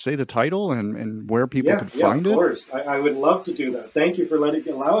say the title and where people can find it? Yeah, of course. I would love to do that. Thank you for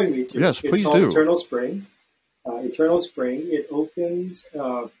allowing me to. Yes, please do. Eternal Spring. Eternal Spring. It opens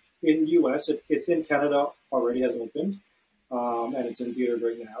in U.S. It's in Canada already has opened, and it's in theaters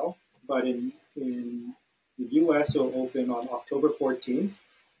right now. But in the U.S. it will open on October 14th.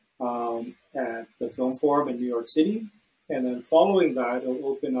 at the Film Forum in New York City. And then following that, it'll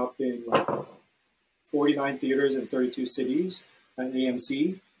open up in like 49 theaters in 32 cities at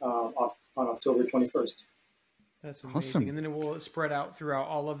AMC on October 21st. That's amazing. Awesome. And then it will spread out throughout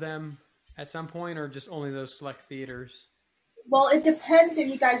all of them at some point, or just only those select theaters? Well, it depends if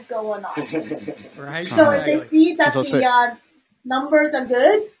you guys go or not. Right? So if they see that As I the numbers are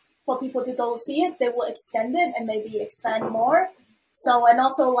good for people to go see it, they will extend it and maybe expand more. So, and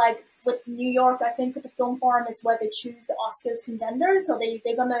also like with New York, I think the Film Forum is where they choose the Oscars contenders. So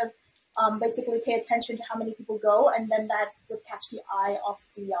they're going to basically pay attention to how many people go, and then that would catch the eye of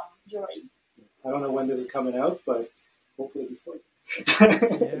the jury. I don't know when this is coming out, but hopefully before.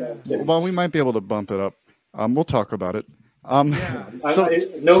 Yeah. Well, we might be able to bump it up. We'll talk about it. Yeah.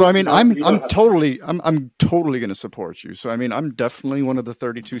 I'm totally going to support you. So I mean, I'm definitely one of the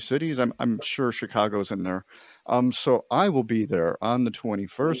 32 cities. I'm sure Chicago's in there. So I will be there on the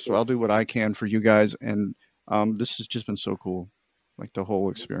 21st. So I'll do what I can for you guys. And this has just been so cool, like the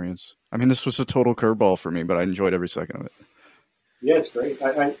whole experience. I mean, this was a total curveball for me, but I enjoyed every second of it. Yeah, it's great.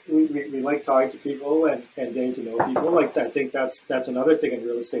 We like talking to people and getting to know people. Like I think that's another thing in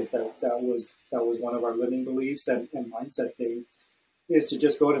real estate that was one of our limiting beliefs and mindset thing is to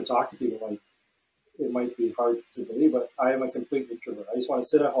just go in and talk to people. Like it might be hard to believe, but I am a complete introvert. I just want to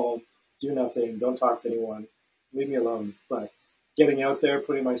sit at home, do nothing, don't talk to anyone, leave me alone. But getting out there,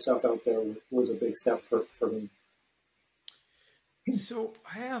 putting myself out there was a big step for me. So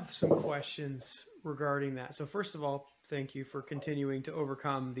I have some questions regarding that. So first of all, thank you for continuing to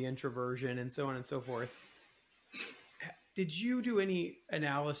overcome the introversion and so on and so forth. Did you do any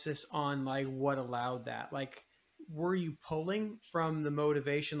analysis on like what allowed that? Like, were you pulling from the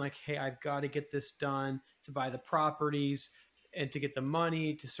motivation, like, hey, I've got to get this done to buy the properties and to get the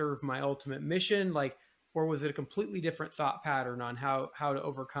money to serve my ultimate mission? Like, or was it a completely different thought pattern on how to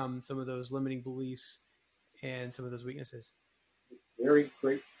overcome some of those limiting beliefs and some of those weaknesses? Very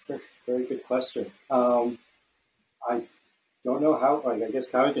good question. I don't know how. Like, I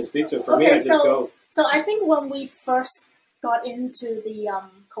guess Carmen can speak to it. For me, I just go. So I think when we first got into the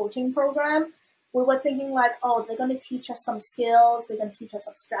coaching program, we were thinking like, oh, they're going to teach us some skills. They're going to teach us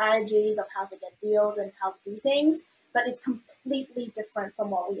some strategies of how to get deals and how to do things. But it's completely different from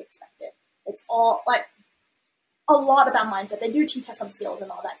what we expected. It's all like a lot about mindset. They do teach us some skills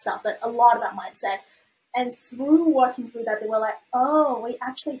and all that stuff, but a lot about mindset. And through working through that, they were like, oh, we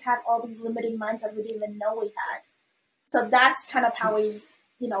actually have all these limiting mindsets we didn't even know we had. So that's kind of how we,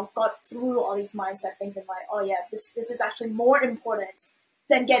 got through all these mindset things and like, oh yeah, this is actually more important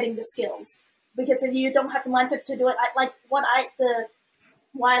than getting the skills. Because if you don't have the mindset to do it,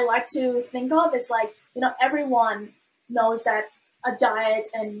 why I like to think of is like, everyone knows that a diet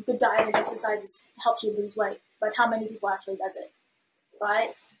and good diet and exercises helps you lose weight, but how many people actually does it,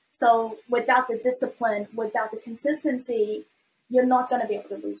 right? So without the discipline, without the consistency, you're not going to be able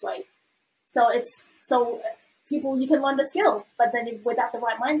to lose weight. So people, you can learn the skill, but then without the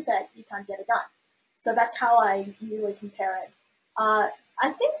right mindset, you can't get it done. So that's how I usually compare it. I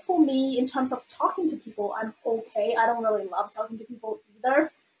think for me, in terms of talking to people, I'm okay. I don't really love talking to people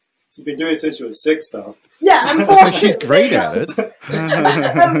either. You've been doing it since you were 6, though. Yeah, I'm forced to. She's great at it.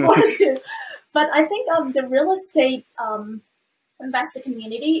 I'm forced to. But I think the real estate investor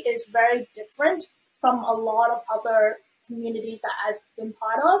community is very different from a lot of other communities that I've been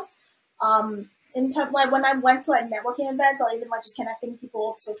part of. In terms, like when I went to like networking events or even like just connecting people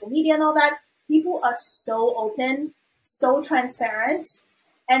over social media and all that, people are so open, so transparent,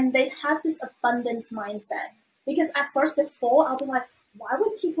 and they have this abundance mindset. Because at first, before, I'll be like, why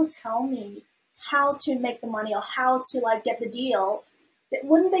would people tell me how to make the money or how to like get the deal?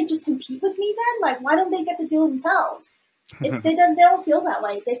 Wouldn't they just compete with me then? Like, why don't they get the deal themselves? They don't feel that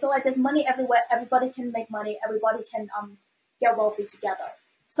way. They feel like there's money everywhere. Everybody can make money. Everybody can get wealthy together.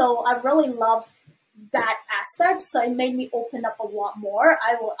 So I really love that aspect. So it made me open up a lot more.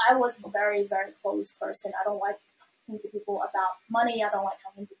 I was a very, very closed person. I don't like talking to people about money. I don't like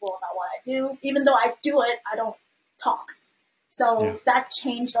talking to people about what I do. Even though I do it, I don't talk. So that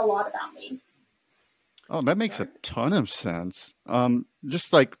changed a lot about me. Oh, that makes a ton of sense.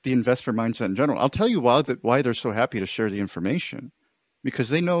 Just like the investor mindset in general. I'll tell you why they're so happy to share the information, because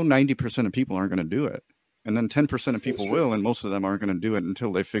they know 90% of people aren't going to do it. And then 10% of people will, and most of them aren't going to do it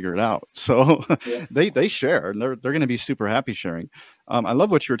until they figure it out. So they share, and they're going to be super happy sharing. I love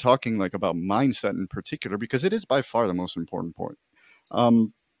what you're talking like about mindset in particular, because it is by far the most important point.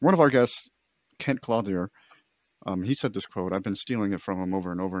 One of our guests, Kent Claudier, he said this quote. I've been stealing it from him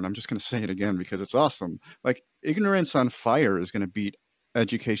over and over, and I'm just going to say it again because it's awesome. Like, ignorance on fire is going to beat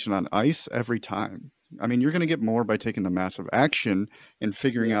education on ice every time. I mean, you're going to get more by taking the massive action and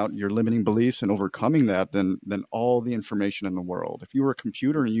figuring out your limiting beliefs and overcoming that than all the information in the world. If you were a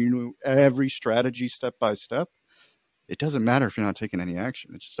computer and you knew every strategy step by step, it doesn't matter if you're not taking any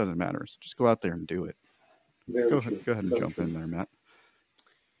action. It just doesn't matter. So just go out there and do it. Go ahead and jump in there, Matt.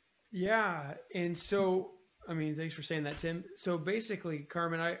 Yeah. And so, I mean, thanks for saying that, Tim. So basically,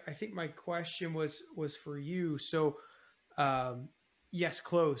 Carmen, I think my question was for you. So, yes,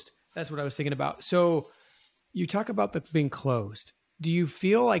 closed. That's what I was thinking about. So you talk about being closed. Do you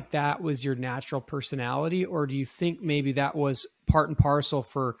feel like that was your natural personality, or do you think maybe that was part and parcel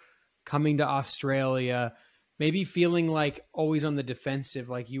for coming to Australia, maybe feeling like always on the defensive,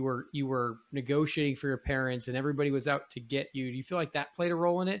 like you were negotiating for your parents and everybody was out to get you? Do you feel like that played a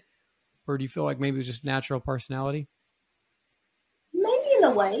role in it? Or do you feel like maybe it was just natural personality? Maybe in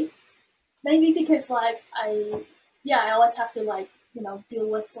a way. Maybe because like I always have to like, deal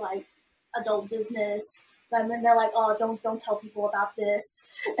with like adult business. And then they're like, oh, don't tell people about this.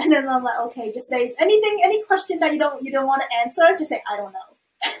 And then I'm like, okay, just say any question that you don't want to answer, just say, I don't know.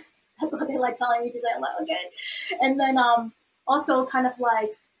 That's what they like telling me to say. I'm like, okay. And then also kind of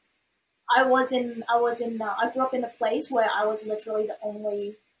like I grew up in a place where I was literally the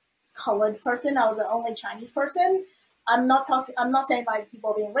only colored person. I was the only Chinese person. I'm not saying like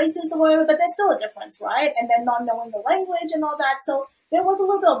people being racist or whatever, but there's still a difference, right? And then not knowing the language and all that. So there was a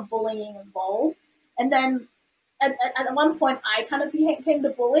little bit of bullying involved. And then at one point I kind of became the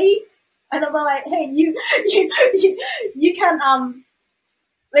bully. And I'm like, hey, you can,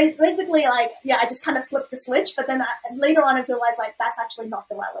 basically like, yeah, I just kind of flipped the switch. But then later on I realized like that's actually not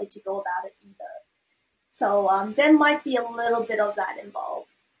the right way to go about it either. So there might be a little bit of that involved.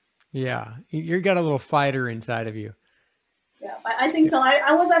 Yeah, you got a little fighter inside of you. Yeah, I think so.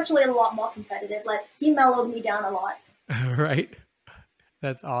 I was actually a lot more competitive. Like, he mellowed me down a lot. Right?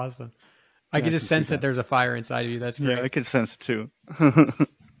 That's awesome. I can just sense that there's a fire inside of you. That's great. Yeah, I can sense it too.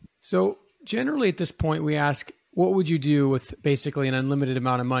 So generally at this point, we ask, what would you do with basically an unlimited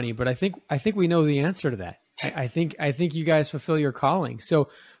amount of money? But I think we know the answer to that. I think you guys fulfill your calling. So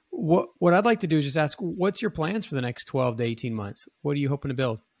what I'd like to do is just ask, what's your plans for the next 12 to 18 months? What are you hoping to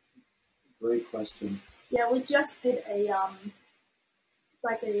build? Great question. Yeah, we just did a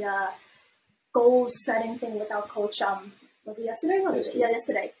goal setting thing with our coach. Was it yesterday? Yeah,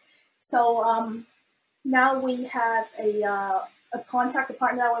 yesterday. So now we have a contract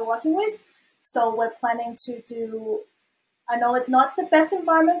partner that we're working with. So we're planning to do. I know it's not the best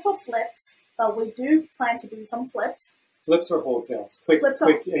environment for flips, but we do plan to do some flips. Flips or hotels? Quick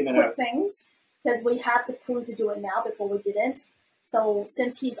Things, because we have the crew to do it now. Before we didn't. So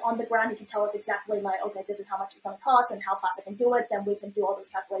since he's on the ground, he can tell us exactly like, okay, this is how much it's going to cost and how fast I can do it. Then we can do all those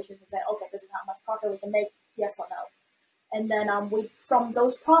calculations and say, okay, this is how much profit we can make, yes or no. And then from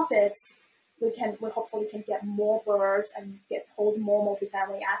those profits, we hopefully can get more birds and hold more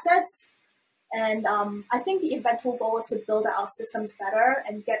multifamily assets. And I think the eventual goal is to build out our systems better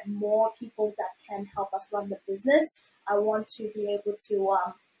and get more people that can help us run the business. I want to be able to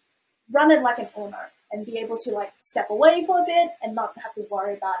run it like an owner and be able to like step away for a bit and not have to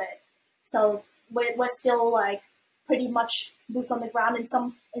worry about it. So we're still like pretty much boots on the ground in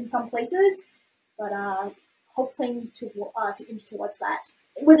some places, but hoping to inch towards that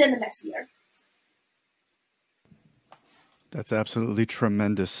within the next year. That's absolutely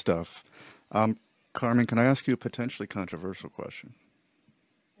tremendous stuff. Carmen, can I ask you a potentially controversial question?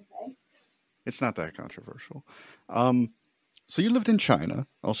 Okay. It's not that controversial. So you lived in China,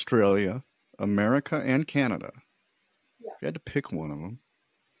 Australia, America, and Canada. Yeah. If you had to pick one of them,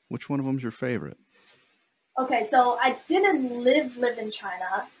 which one of them's your favorite? Okay, so I didn't live in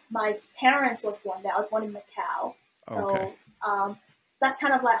China. My parents was born there. I was born in Macau. So okay. That's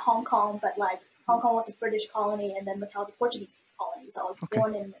kind of like Hong Kong, but like Hong Kong was a British colony and then Macau was a Portuguese colony. So I was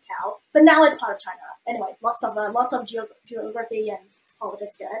born in Macau, but now it's part of China. Anyway, lots of geography and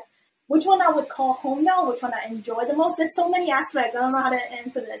politics there. Which one I would call home now? Which one I enjoy the most? There's so many aspects. I don't know how to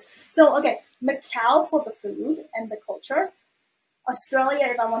answer this. So, okay, Macau for the food and the culture. Australia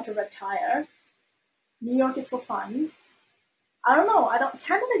if I want to retire. New York is for fun. I don't know.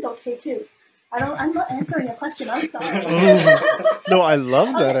 Canada is okay too. I'm not answering your question. I'm sorry. No, I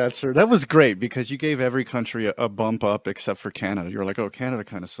love that answer. That was great because you gave every country a bump up except for Canada. You're like, oh, Canada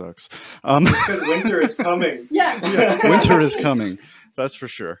kind of sucks. Because winter is coming. Yeah. Winter is coming. That's for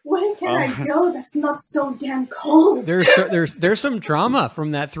sure. Where can I go that's not so damn cold? There's some drama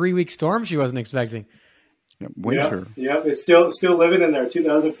from that 3-week storm she wasn't expecting. Yeah, winter. Yep. It's still living in there.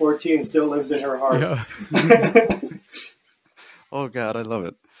 2014 still lives in her heart. Yeah. Oh God, I love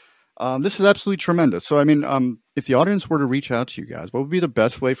it. This is absolutely tremendous. So, I mean, if the audience were to reach out to you guys, what would be the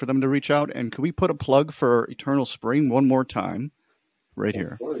best way for them to reach out? And could we put a plug for Eternal Spring one more time right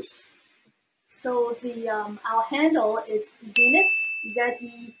here? Of course. So our handle is Zenith,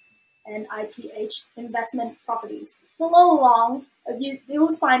 ZENITH, Investment Properties. It's a little long. You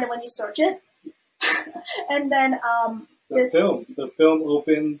will find it when you search it. And then the film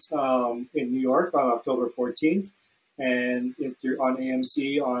opens in New York on October 14th, and on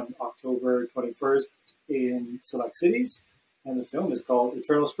AMC on October 21st in select cities. And the film is called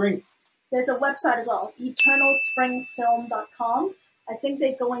Eternal Spring. There's a website as well, eternalspringfilm.com. I think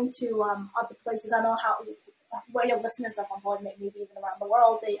they're going to other places. I don't know where your listeners are from, maybe even around the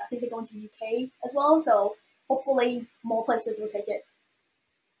world. I think they're going to UK as well. So hopefully more places will take it.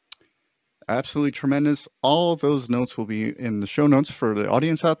 Absolutely tremendous. All of those notes will be in the show notes for the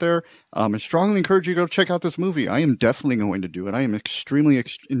audience out there. I strongly encourage you to go check out this movie. I am definitely going to do it. I am extremely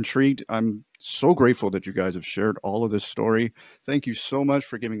intrigued. I'm so grateful that you guys have shared all of this story. Thank you so much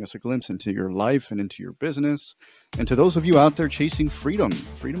for giving us a glimpse into your life and into your business. And to those of you out there chasing freedom,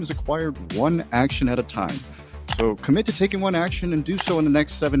 freedom is acquired one action at a time. So commit to taking one action and do so in the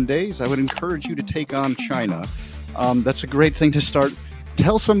next 7 days. I would encourage you to take on China. That's a great thing to start.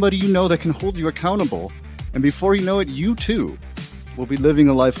 Tell somebody you know that can hold you accountable. And before you know it, you too will be living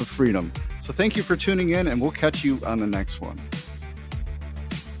a life of freedom. So thank you for tuning in, and we'll catch you on the next one.